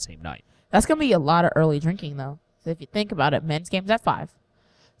teams on the same night. That's gonna be a lot of early drinking though. So if you think about it, men's game's at 5,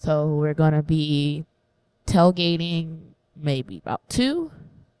 so we're gonna be tailgating maybe about 2.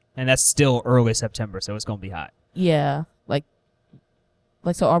 And that's still early September, so it's going to be hot. Yeah, like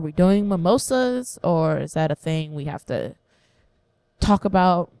so are we doing mimosas or is that a thing we have to talk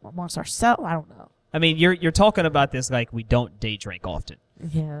about amongst ourselves? I don't know. I mean, you're talking about this like we don't day drink often.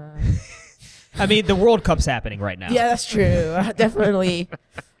 Yeah. I mean, the World Cup's happening right now. Yeah, that's true. Definitely.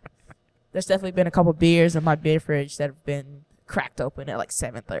 There's definitely been a couple beers in my beer fridge that have been cracked open at like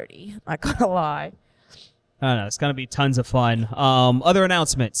 7:30. Not gonna lie. I don't know. It's going to be tons of fun. Other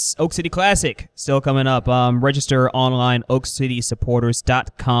announcements. Oak City Classic still coming up. Register online,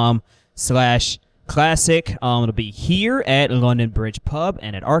 oakcitysupporters.com/classic. It'll be here at London Bridge Pub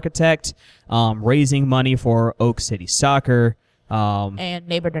and at Architect, raising money for Oak City Soccer. And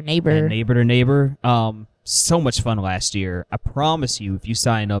neighbor to neighbor. And neighbor to neighbor. So much fun last year. I promise you, if you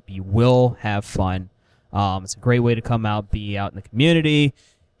sign up, you will have fun. It's a great way to come out, be out in the community,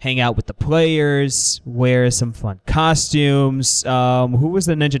 hang out with the players, wear some fun costumes. Who was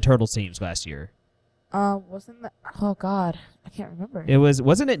the Ninja Turtles teams last year? Wasn't that? Oh God, I can't remember.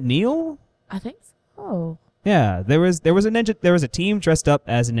 Wasn't it Neil? I think so. Yeah, there was a team dressed up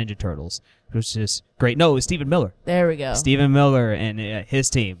as the Ninja Turtles, which is great. No, it was Stephen Miller. There we go. Stephen Miller and his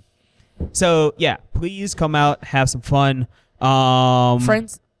team. So yeah, please come out, have some fun.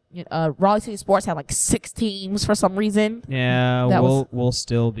 Friends, Raleigh City Sports had like 6 teams for some reason. Yeah, That was- we'll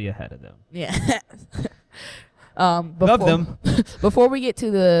still be ahead of them. Yeah. Love them. Before we get to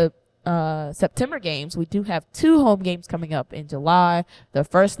the September games, we do have 2 home games coming up in July.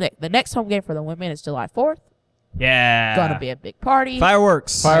 The next home game for the women is July 4th. Yeah, Gonna be a big party.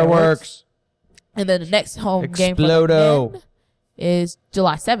 fireworks. Fireworks. And then the next home game for the Explodo. men is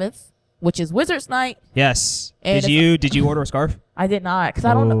July 7th, which is Wizards Night. Yes. And Did you order a scarf? I did not, because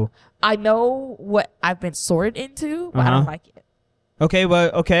I don't know. Oh. I know what I've been sorted into, but I Uh-huh. don't like it.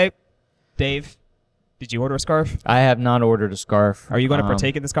 Okay. Dave, did you order a scarf? I have not ordered a scarf. Are you going to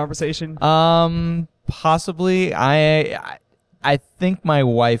partake in this conversation? Possibly. I think my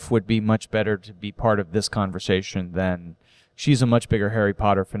wife would be much better to be part of this conversation than she's a much bigger Harry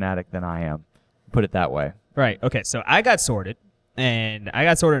Potter fanatic than I am. Put it that way. Right. Okay. So I got sorted, and I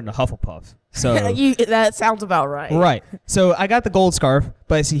got sorted in a Hufflepuff. So That sounds about right. right. So I got the gold scarf,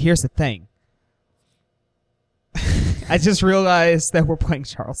 but see, here's the thing. I just realized that we're playing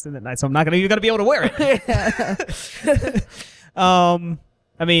Charleston that night, so I'm not even gonna be able to wear it.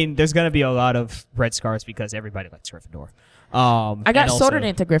 I mean, there's gonna be a lot of red scarves because everybody likes Gryffindor. I got and sorted also-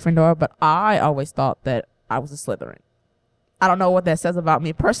 into Gryffindor, but I always thought that I was a Slytherin. I don't know what that says about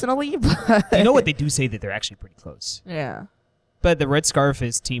me personally, but You know what? They do say that they're actually pretty close. Yeah. But the red scarf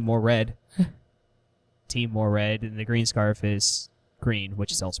is Team More Red. Team More Red, and the green scarf is green,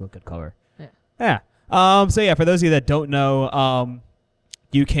 which is also a good color. Yeah. So yeah, for those of you that don't know,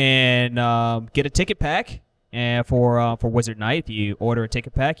 you can get a ticket pack for Wizard Night. If you order a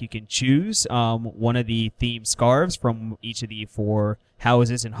ticket pack, you can choose one of the themed scarves from each of the 4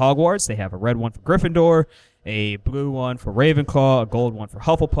 houses in Hogwarts. They have a red one for Gryffindor, a blue one for Ravenclaw, a gold one for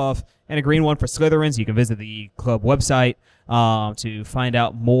Hufflepuff, and a green one for Slytherins. You can visit the club website to find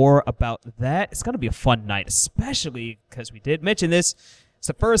out more about that. It's going to be a fun night, especially because we did mention this. It's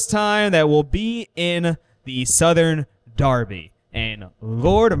the first time that we'll be in the Southern Derby. And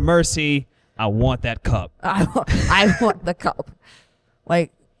Lord of mercy, I want that cup. I want the cup.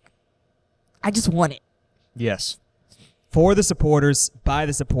 Like, I just want it. Yes. For the supporters, by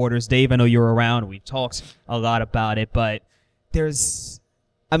the supporters. Dave, I know you're around. We've talked a lot about it, but we've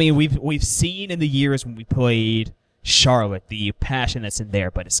seen in the years when we played Charlotte the passion that's in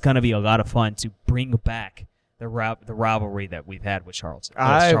there, but it's going to be a lot of fun to bring back the rivalry that we've had with Charleston.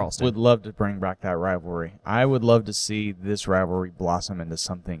 I would love to bring back that rivalry. I would love to see this rivalry blossom into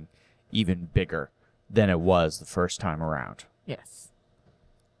something even bigger than it was the first time around. Yes.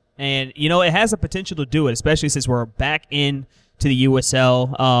 And, it has the potential to do it, especially since we're back in to the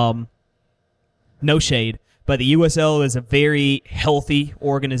USL. No shade, but the USL is a very healthy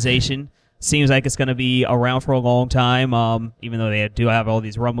organization. Seems like it's going to be around for a long time, even though they do have all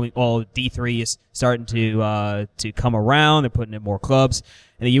these rumbling. Well, D3 is starting to come around. They're putting in more clubs.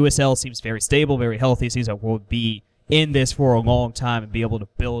 And the USL seems very stable, very healthy. It seems like we'll be in this for a long time and be able to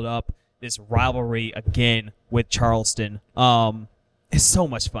build up this rivalry again with Charleston. It's so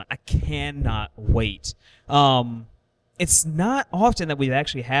much fun. I cannot wait. It's not often that we've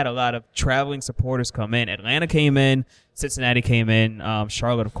actually had a lot of traveling supporters come in. Atlanta came in, Cincinnati came in,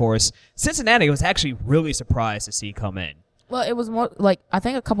 Charlotte, of course. Cincinnati was actually really surprised to see come in. Well, it was more like, I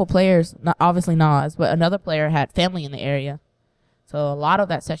think a couple players, not obviously Nas, but another player had family in the area. So a lot of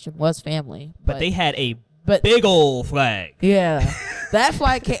that section was family. But they had a but big old flag. Yeah. That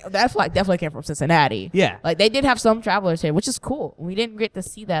flag definitely came from Cincinnati. Yeah. Like, they did have some travelers here, which is cool. We didn't get to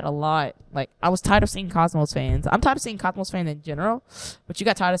see that a lot. Like, I was tired of seeing Cosmos fans. I'm tired of seeing Cosmos fans in general, but you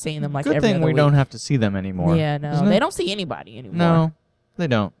got tired of seeing them like Good every thing other we week. don't have to see them anymore. Yeah, no. isn't it? They don't see anybody anymore. No, they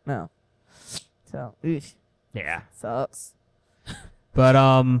don't. No. So, oof, Yeah. sucks. But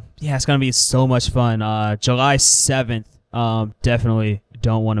yeah, it's gonna be so much fun. July 7th. Definitely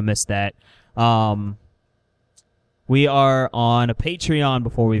don't want to miss that. We are on a Patreon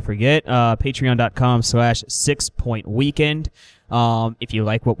before we forget. Patreon.com/6pointweekend. If you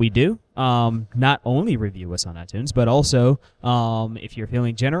like what we do, not only review us on iTunes, but also if you're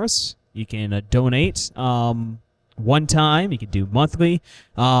feeling generous, you can donate one time. You can do monthly.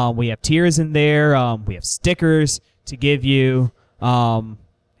 We have tiers in there. We have stickers to give you. Who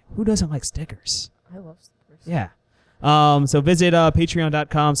doesn't like stickers? I love stickers. Yeah. So visit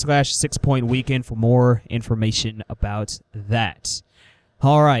patreon.com/6pointweekend for more information about that.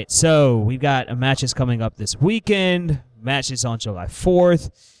 All right. So we've got matches coming up this weekend. Matches on July 4th.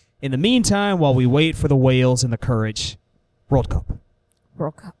 In the meantime, while we wait for the Wales and the Courage, World Cup.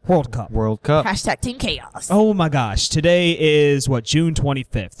 World Cup. World Cup. World Cup. Hashtag Team Chaos. Oh my gosh. Today is June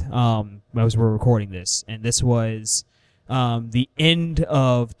 25th. As we're recording this. And this was the end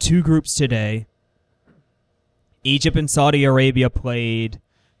of 2 groups today. Egypt and Saudi Arabia played.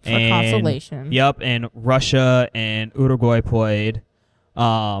 For consolation. Yep, and Russia and Uruguay played.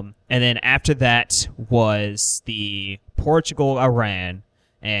 And then after that was the Portugal, Iran,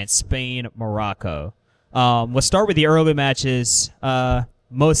 and Spain, Morocco. Let's start with the early matches.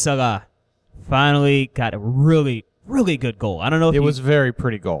 Mo Salah finally got a really, really good goal. I don't know if It was a very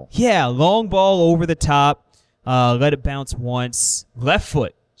pretty goal. Yeah, long ball over the top. Let it bounce once. Left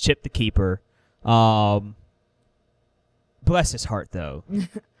foot chipped the keeper. bless his heart, though,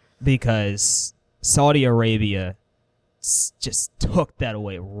 because Saudi Arabia just took that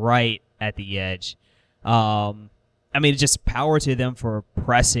away right at the edge. I mean, just power to them for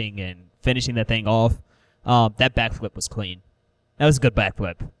pressing and finishing that thing off. That backflip was clean. That was a good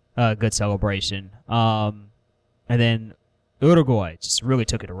backflip. Good celebration. And then Uruguay just really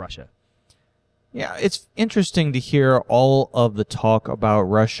took it to Russia. Yeah, it's interesting to hear all of the talk about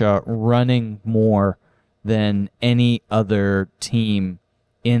Russia running more than any other team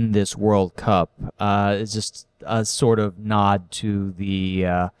in this World Cup. It's just a sort of nod to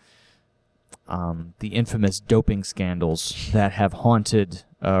the infamous doping scandals that have haunted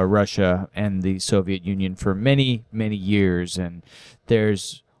Russia and the Soviet Union for many, many years. And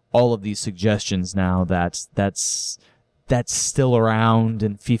there's all of these suggestions now that's still around,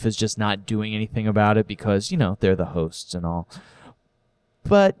 and FIFA's just not doing anything about it because, they're the hosts and all.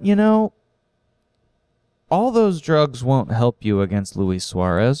 But, all those drugs won't help you against Luis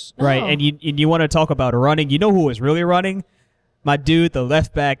Suarez. No. Right, and you want to talk about running. You know who was really running? My dude, the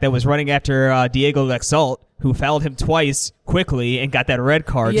left back that was running after Diego Lexalt, who fouled him twice quickly and got that red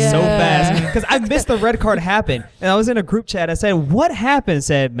card so fast. Because I missed the red card happen, and I was in a group chat. I said, "What happened?" I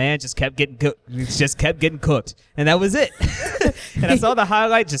said, "Man, just kept getting cooked," and that was it. And I saw the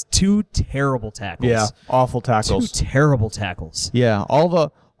highlight, just 2 terrible tackles. Awful tackles. 2 terrible tackles. Yeah, all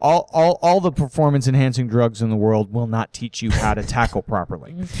the performance enhancing drugs in the world will not teach you how to tackle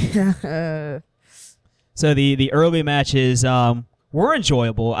properly. So the early matches were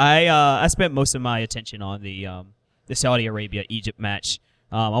enjoyable. I spent most of my attention on the Saudi Arabia Egypt match.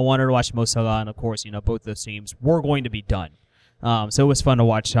 I wanted to watch Mo Salah, and of course, both those teams were going to be done. So it was fun to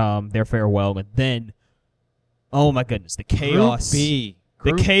watch their farewell, and then, oh my goodness, the chaos!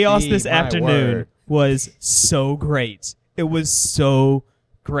 Group B, This my afternoon word. was so great. It was so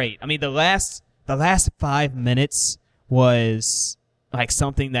great. I mean, the last 5 minutes was like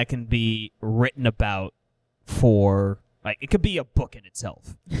something that can be written about for, like, it could be a book in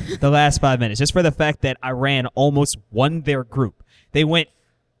itself. The last 5 minutes, just for the fact that Iran almost won their group. They went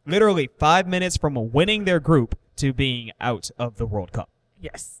literally 5 minutes from winning their group to being out of the World Cup.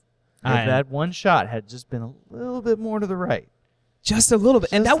 Yes. If that one shot had just been a little bit more to the right. Just a little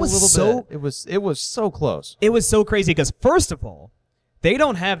bit. And Just that was a little so bit. It was so close. It was so crazy because, first of all, they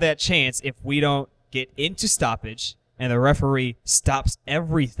don't have that chance if we don't get into stoppage and the referee stops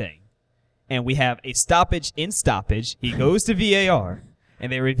everything. And we have a stoppage in stoppage. He goes to VAR,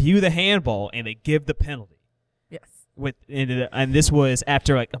 and they review the handball, and they give the penalty. Yes. And this was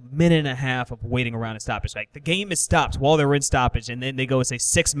after like a minute and a half of waiting around in stoppage. Like, the game is stopped while they're in stoppage, and then they go and say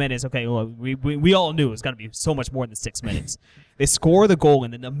 6 minutes. Okay, well, we all knew it was going to be so much more than 6 minutes. They score the goal,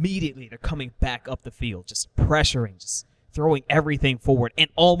 and then immediately they're coming back up the field, just pressuring, just throwing everything forward, and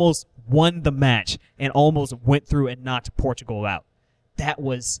almost won the match and almost went through and knocked Portugal out. That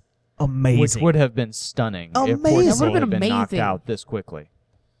was amazing. Which would have been stunning if Amazing. Portugal That would have had been been knocked amazing. out this quickly.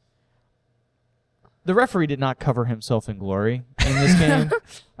 The referee did not cover himself in glory in this game.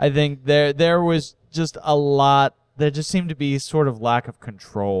 I think there was just a lot. There just seemed to be sort of lack of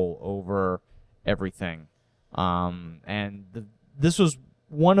control over everything. This was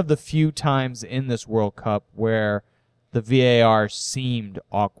one of the few times in this World Cup where the VAR seemed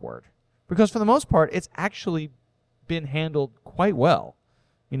awkward. Because for the most part, it's actually been handled quite well.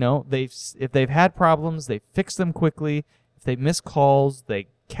 If they've had problems, they fix them quickly. If they miss calls, they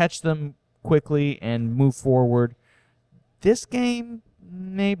catch them quickly and move forward. This game,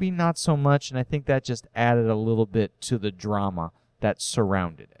 maybe not so much, and I think that just added a little bit to the drama that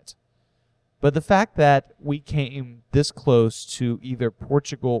surrounded it. But the fact that we came this close to either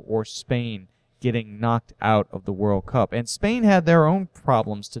Portugal or Spain getting knocked out of the World Cup, and Spain had their own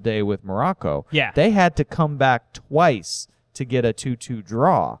problems today with Morocco. Yeah. They had to come back twice to get a 2-2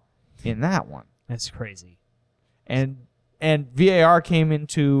 draw in that one. That's crazy. And VAR came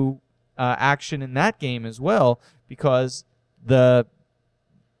into action in that game as well, because the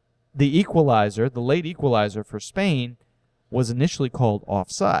equalizer, the late equalizer for Spain, was initially called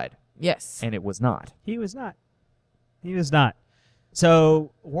offside, Yes. and it was not. He was not.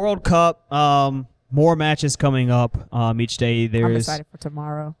 So, World Cup, more matches coming up each day. I'm There's excited for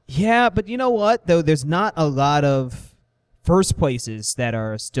tomorrow. Yeah, but you know what, though? There's not a lot of first places that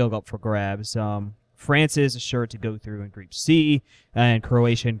are still up for grabs. France is assured to go through in Group C, and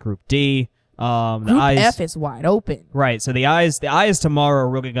Croatia in Group D. The Group eyes, F is wide open. right. So the eyes tomorrow are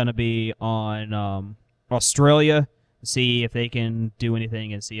really going to be on Australia, see if they can do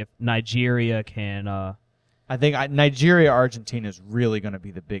anything, and see if Nigeria can. I think Nigeria-Argentina is really going to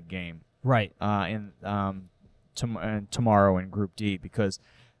be the big game Right. tomorrow in Group D, because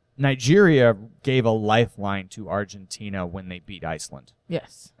Nigeria gave a lifeline to Argentina when they beat Iceland.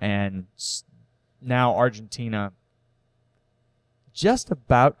 Yes. And now Argentina just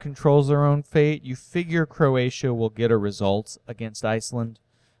about controls their own fate. You figure Croatia will get a result against Iceland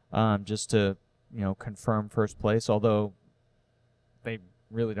just to, confirm first place, although they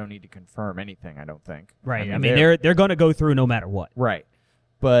really don't need to confirm anything, I don't think. Right. I mean, they're going to go through no matter what. Right.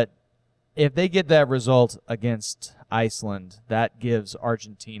 But if they get that result against Iceland, that gives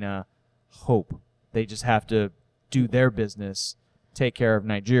Argentina hope. They just have to do their business, take care of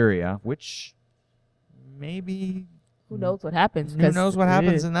Nigeria, which maybe... Who knows what happens? Who knows what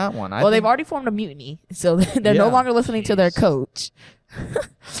happens in that one? They've already formed a mutiny, so they're no longer listening to their coach.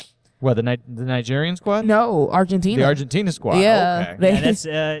 What, the Nigerian squad? No, Argentina. The Argentina squad. Yeah. Okay. Yeah, that's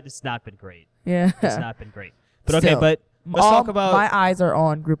it's not been great. Yeah. It's not been great. But okay, Still, but let's talk about my eyes are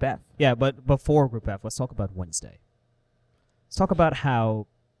on Group F. Yeah, but before Group F, let's talk about Wednesday. Let's talk about how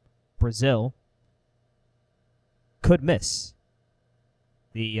Brazil could miss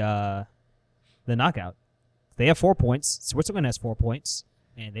the knockout. They have 4 points. Switzerland has 4 points,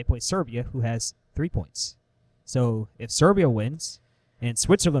 and they play Serbia, who has 3 points. So if Serbia wins and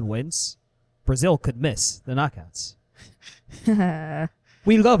Switzerland wins, Brazil could miss the knockouts.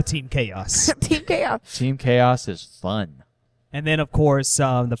 We love Team Chaos. Team Chaos. Team Chaos is fun. And then, of course,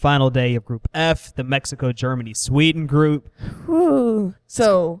 the final day of Group F, the Mexico, Germany, Sweden group. Whew.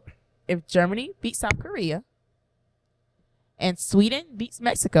 So if Germany beats South Korea and Sweden beats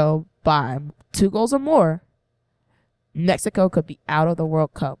Mexico by 2 goals or more, Mexico could be out of the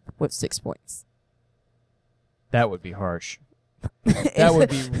World Cup with 6 points. That would be harsh. That would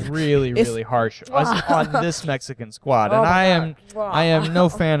be really, really harsh on this Mexican squad. And I am no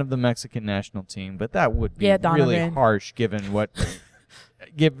fan of the Mexican national team, but that would be really harsh given what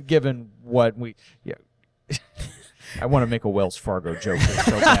given what we. Yeah. I want to make a Wells Fargo joke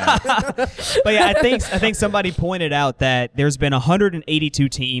so bad. But yeah, I think somebody pointed out that there's been 182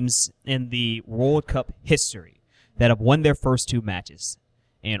 teams in the World Cup history that have won their first 2 matches.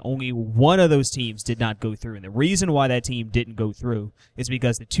 And only one of those teams did not go through. And the reason why that team didn't go through is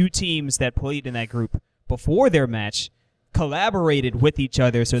because the 2 teams that played in that group before their match collaborated with each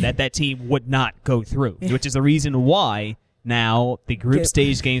other so that team would not go through, which is the reason why now the group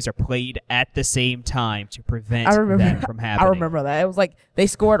stage games are played at the same time to prevent that from happening. I remember that. It was like they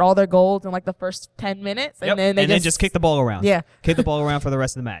scored all their goals in like the first 10 minutes. And then they just kicked the ball around. Yeah. Kicked the ball around for the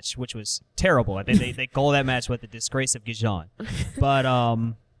rest of the match, which was terrible. I think they call that match with the disgrace of Gijon. But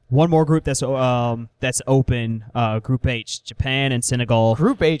one more group that's open, Group H, Japan and Senegal.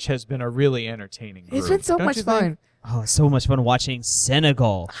 Group H has been a really entertaining group. It's been so much fun. Oh, so much fun watching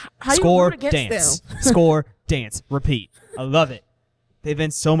Senegal. How Score, you root against dance. them? Score, dance, repeat. I love it. They've been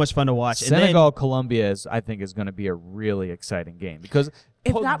so much fun to watch. Senegal, Colombia I think is going to be a really exciting game because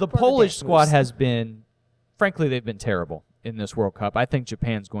the for Polish the squad has been, frankly, they've been terrible in this World Cup. I think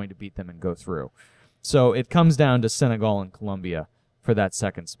Japan's going to beat them and go through. So it comes down to Senegal and Colombia for that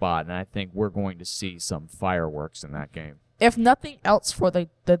second spot, and I think we're going to see some fireworks in that game. If nothing else for the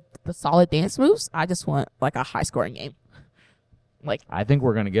solid dance moves, I just want like a high-scoring game. I think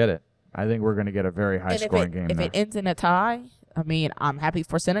we're going to get it. I think we're going to get a very high-scoring game. If it ends in a tie, I mean, I'm happy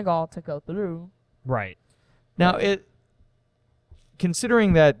for Senegal to go through. Right. Now,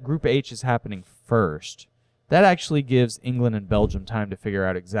 considering that Group H is happening first, that actually gives England and Belgium time to figure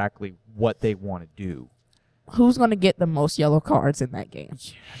out exactly what they want to do. Who's going to get the most yellow cards in that game?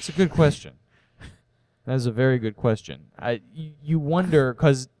 That's a good question. That is a very good question. You wonder,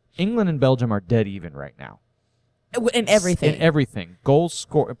 because England and Belgium are dead even right now. In everything. In everything. Goals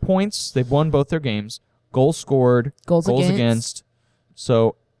scored, points, they've won both their games. Goals scored, goals against.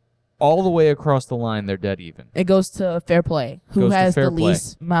 So all the way across the line, they're dead even. It goes to fair play. Who has the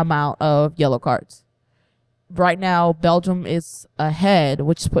least amount of yellow cards? Right now, Belgium is ahead,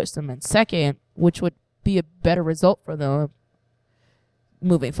 which puts them in second, which would be a better result for them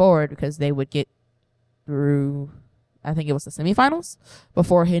moving forward because they would get through, I think it was the semifinals,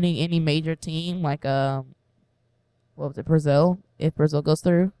 before hitting any major team like what was it, Brazil, if Brazil goes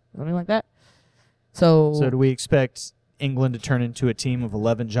through, something like that. So do we expect England to turn into a team of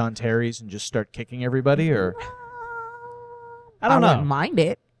 11 John Terrys and just start kicking everybody, or? I don't know. Wouldn't mind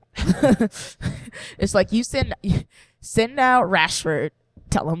it. It's like you send out Rashford,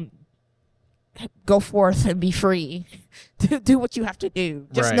 tell him go forth and be free. Do what you have to do.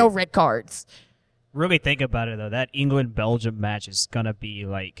 Just no red cards. Really think about it, though. That England-Belgium match is going to be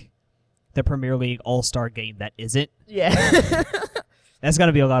like the Premier League All-Star game that isn't. Yeah. That's going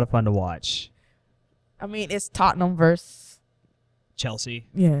to be a lot of fun to watch. I mean, it's Tottenham versus Chelsea.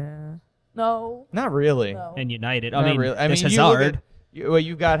 Yeah. No. Not really. No. And United. Not I mean, really. I there's mean, Hazard.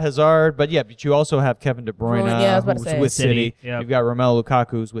 You've got Hazard, but you also have Kevin De Bruyne, Yeah, I was about to who's say. with City, City. yep. You've got Romelu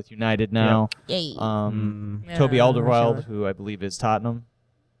Lukaku, who's with United now. Yay. Mm. Toby Yeah, Alderweireld, sure. who I believe is Tottenham.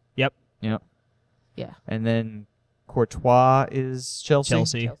 Yep. Yep. Yeah. And then Courtois is Chelsea.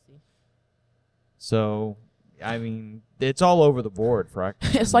 Chelsea. So, I mean, it's all over the board.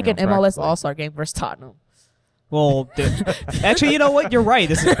 It's like an MLS practically. All-Star game versus Tottenham. Well, actually, you know what? You're right.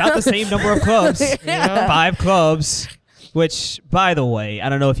 This is about the same number of clubs. Yeah. 5 clubs. Which, by the way, I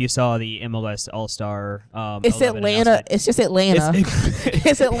don't know if you saw the MLS All-Star. It's 11 Atlanta. announcement. It's just Atlanta. It's,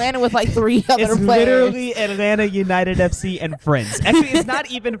 It's Atlanta with like 3 other it's players. literally Atlanta United FC and friends. Actually, it's not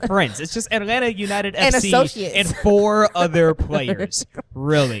even friends. It's just Atlanta United And FC associates. and 4 other players.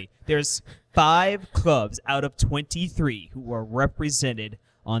 Really. There's 5 clubs out of 23 who are represented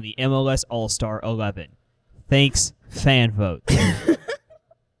on the MLS All-Star 11. Thanks, fan vote.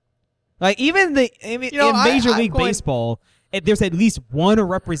 Like, even in Major League Baseball, there's at least one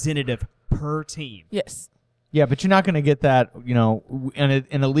representative per team. Yes. Yeah, but you're not going to get that,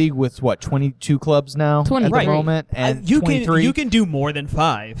 in a league with, 22 clubs now 20, at right. the moment? And you 23? can do more than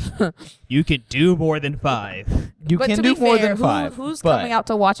 5. You can do more than 5. You But can to do be more fair, than 5. Who's but coming out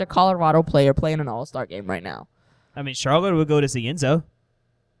to watch a Colorado player play in an All-Star game right now? I mean, Charlotte would go to see Enzo.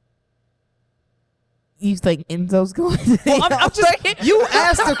 You think Enzo's going to the Well, I'm All-Star just game? you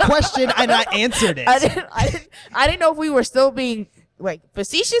asked a question and I answered it. I didn't know if we were still being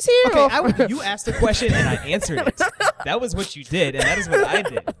facetious here. Okay, or you asked a question and I answered it. That was what you did, and that is what I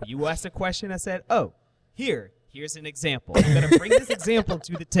did. You asked a question, I said, "Oh, here's an example. I'm gonna bring this example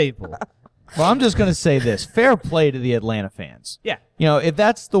to the table." Well, I'm just going to say this. Fair play to the Atlanta fans. Yeah, If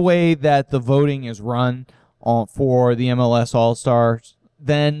that's the way that the voting is run for the MLS All-Stars,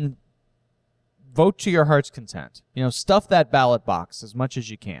 then vote to your heart's content. Stuff that ballot box as much as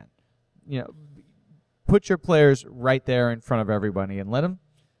you can. Put your players right there in front of everybody and let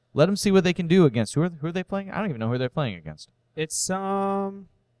them see what they can do against. Who are they playing? I don't even know who they're playing against. it's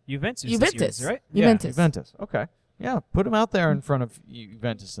Juventus. this Juventus, year, right? Juventus. Juventus. Okay. Yeah, put them out there in front of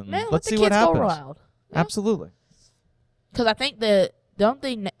Juventus and Man, let's let the see what kids happens. go wild. Yeah. Absolutely. Because I think don't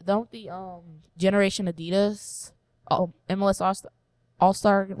the Generation Adidas MLS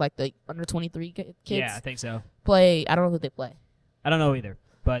All-Star, like the under 23 kids Yeah, I think so. play? I don't know who they play. I don't know either,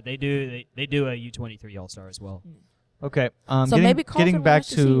 but they do. They do a U23 All-Star as well. Okay. So maybe Carlton getting will back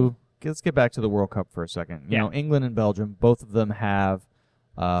actually to let's get back to the World Cup for a second. Yeah. England and Belgium, both of them have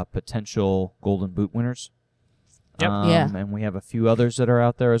potential Golden Boot winners. Yep. Yeah. And we have a few others that are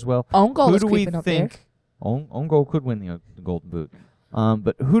out there as well. Own goal Who is do we creeping up there. think? Own goal could win the Golden Boot.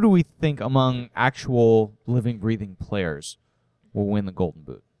 But who do we think among actual living, breathing players will win the Golden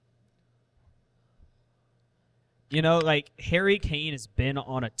Boot? Harry Kane has been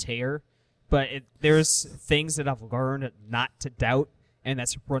on a tear, but there's things that I've learned not to doubt, and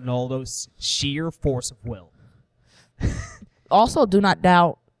that's Ronaldo's sheer force of will. Also, do not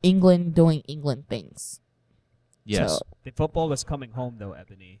doubt England doing England things. Yes. So, The football is coming home, though,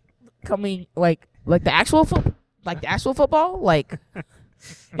 Ebony. coming like the actual football, like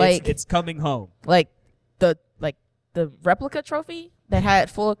It's coming home. the replica trophy that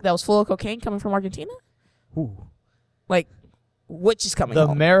was full of cocaine coming from Argentina. Ooh. Like, which is coming The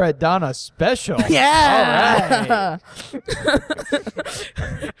home? Maradona special. Yeah.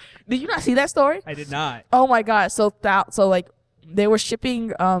 Did you not see that story? I did not. Oh my god! So they were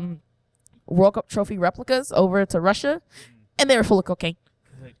shipping World Cup trophy replicas over to Russia, and they were full of cocaine.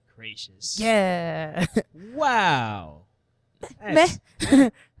 Good gracious. Yeah. Wow. Meh. That's-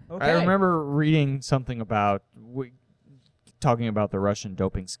 okay. I remember reading something about talking about the Russian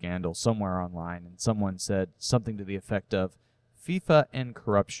doping scandal somewhere online, and someone said something to the effect of, FIFA and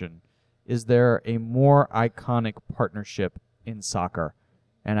corruption. Is there a more iconic partnership in soccer?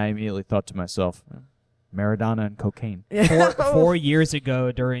 And I immediately thought to myself, Maradona and cocaine. 4 years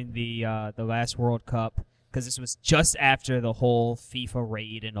ago during the last World Cup, because this was just after the whole FIFA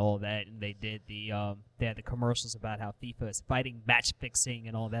raid and all that, and they did they had the commercials about how FIFA is fighting match fixing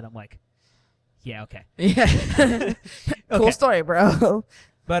and all that. I'm like, yeah, okay. Yeah. Cool Okay. story, bro.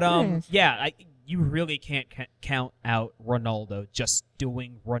 But Yeah. you really can't count out Ronaldo just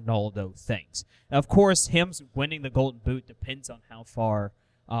doing Ronaldo things. Now, of course, him winning the Golden Boot depends on how far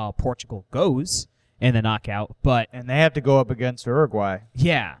Portugal goes in the knockout. But And they have to go up against Uruguay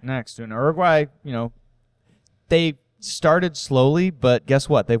yeah, next. And Uruguay, they started slowly, but guess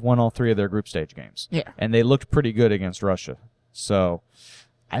what? They've won all 3 of their group stage games. Yeah. And they looked pretty good against Russia. So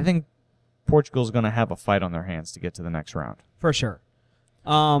I think Portugal's going to have a fight on their hands to get to the next round. for sure.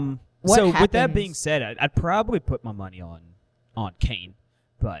 What So with that happens- being said, I'd probably put my money on Kane,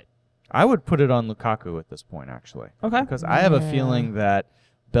 but I would put it on Lukaku at this point, actually. Okay. Because I have a Yeah. feeling that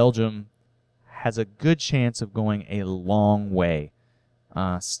Belgium has a good chance of going a long way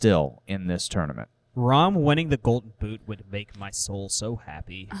still in this tournament. Rom winning the Golden Boot would make my soul so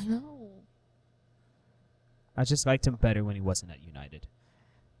happy. I know. I just liked him better when he wasn't at United.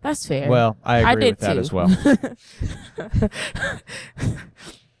 That's fair. Well, I agree did with that too. as well.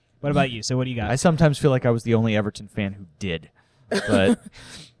 What about you? So what do you got? I sometimes feel like I was the only Everton fan who did. But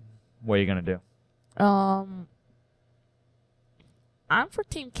what are you going to do? I'm for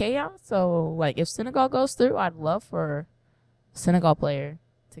Team Chaos, so like if Senegal goes through, I'd love for a Senegal player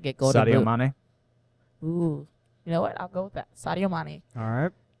to get golden Sadio boot. Mane? Ooh, you know what? I'll go with that. Sadio Mane, All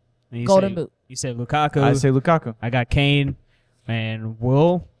right. And you golden say- boot. You said Lukaku. I say Lukaku. I got Kane, and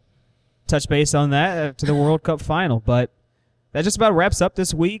we'll touch base on that after the World Cup final. But that just about wraps up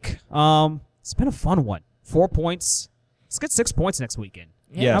this week. It's been a fun one. 4 points. Let's get 6 points next weekend.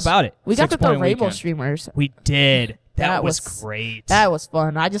 Yes. How about it? We got to 6 point throw rainbow weekend. streamers. We did. That That was was- great. That was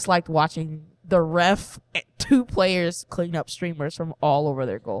fun. I just liked watching the ref and 2 players clean up streamers from all over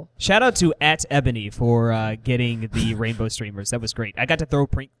their goal. Shout out to @Ebony for getting the rainbow streamers. That was great. I got to throw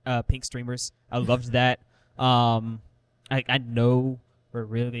pink streamers. I loved that. I know we're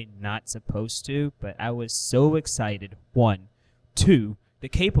really not supposed to, but I was so excited. 1, 2. The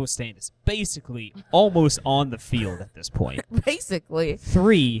capo stand is basically almost on the field at this point. Basically,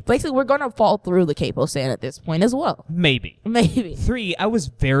 3, we're gonna fall through the capo stand at this point as well. maybe. Maybe. 3, I was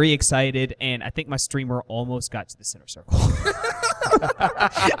very excited, and I think my streamer almost got to the center circle.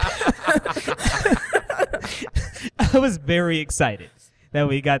 I was very excited that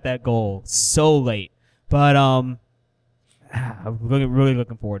we got that goal so late. But I'm really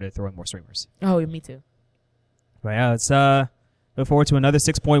looking forward to throwing more streamers. Oh, me too. But yeah, let's look forward to another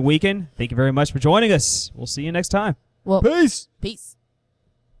 6 point weekend. Thank you very much for joining us. We'll see you next time. Well, Peace. peace.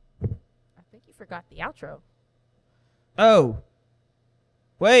 I think you forgot the outro. Oh,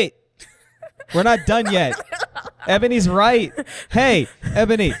 wait. We're not done yet. Ebony's right. Hey,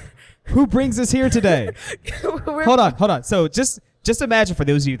 Ebony, who brings us here today? Hold on. So just imagine, for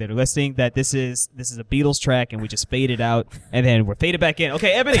those of you that are listening, that this is a Beatles track and we just fade it out and then we're faded back in.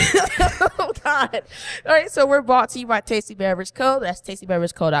 Okay, Ebony. Oh, God. All right, so we're brought to you by Tasty Beverage Co. That's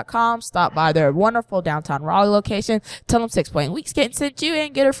tastybeverageco.com. Stop by their wonderful downtown Raleigh location. Tell them 6 Point Weeks getting sent you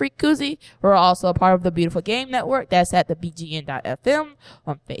and get a free koozie. We're also a part of the Beautiful Game Network. That's at the BGN.FM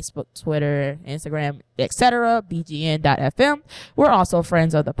on Facebook, Twitter, Instagram, etc. BGN.FM. We're also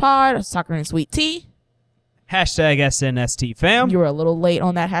friends of the pod, Soccer and Sweet Tea. Hashtag SNST fam. You were a little late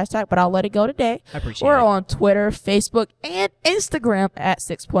on that hashtag, but I'll let it go today. I appreciate We're it. on Twitter, Facebook, and Instagram at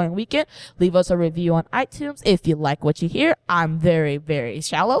 6 Point Weekend. Leave us a review on iTunes if you like what you hear. I'm very, very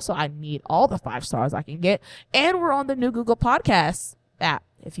shallow, so I need all the 5 stars I can get. And we're on the new Google Podcasts app.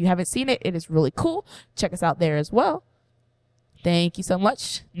 If you haven't seen it, it is really cool. Check us out there as well. Thank you so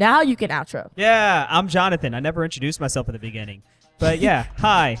much. Now you can outro. Yeah, I'm Jonathan. I never introduced myself at the beginning. But yeah,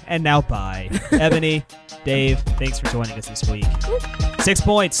 hi, and now bye. Ebony, Dave, thanks for joining us this week. 6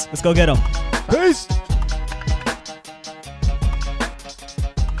 points. Let's go get them. Peace.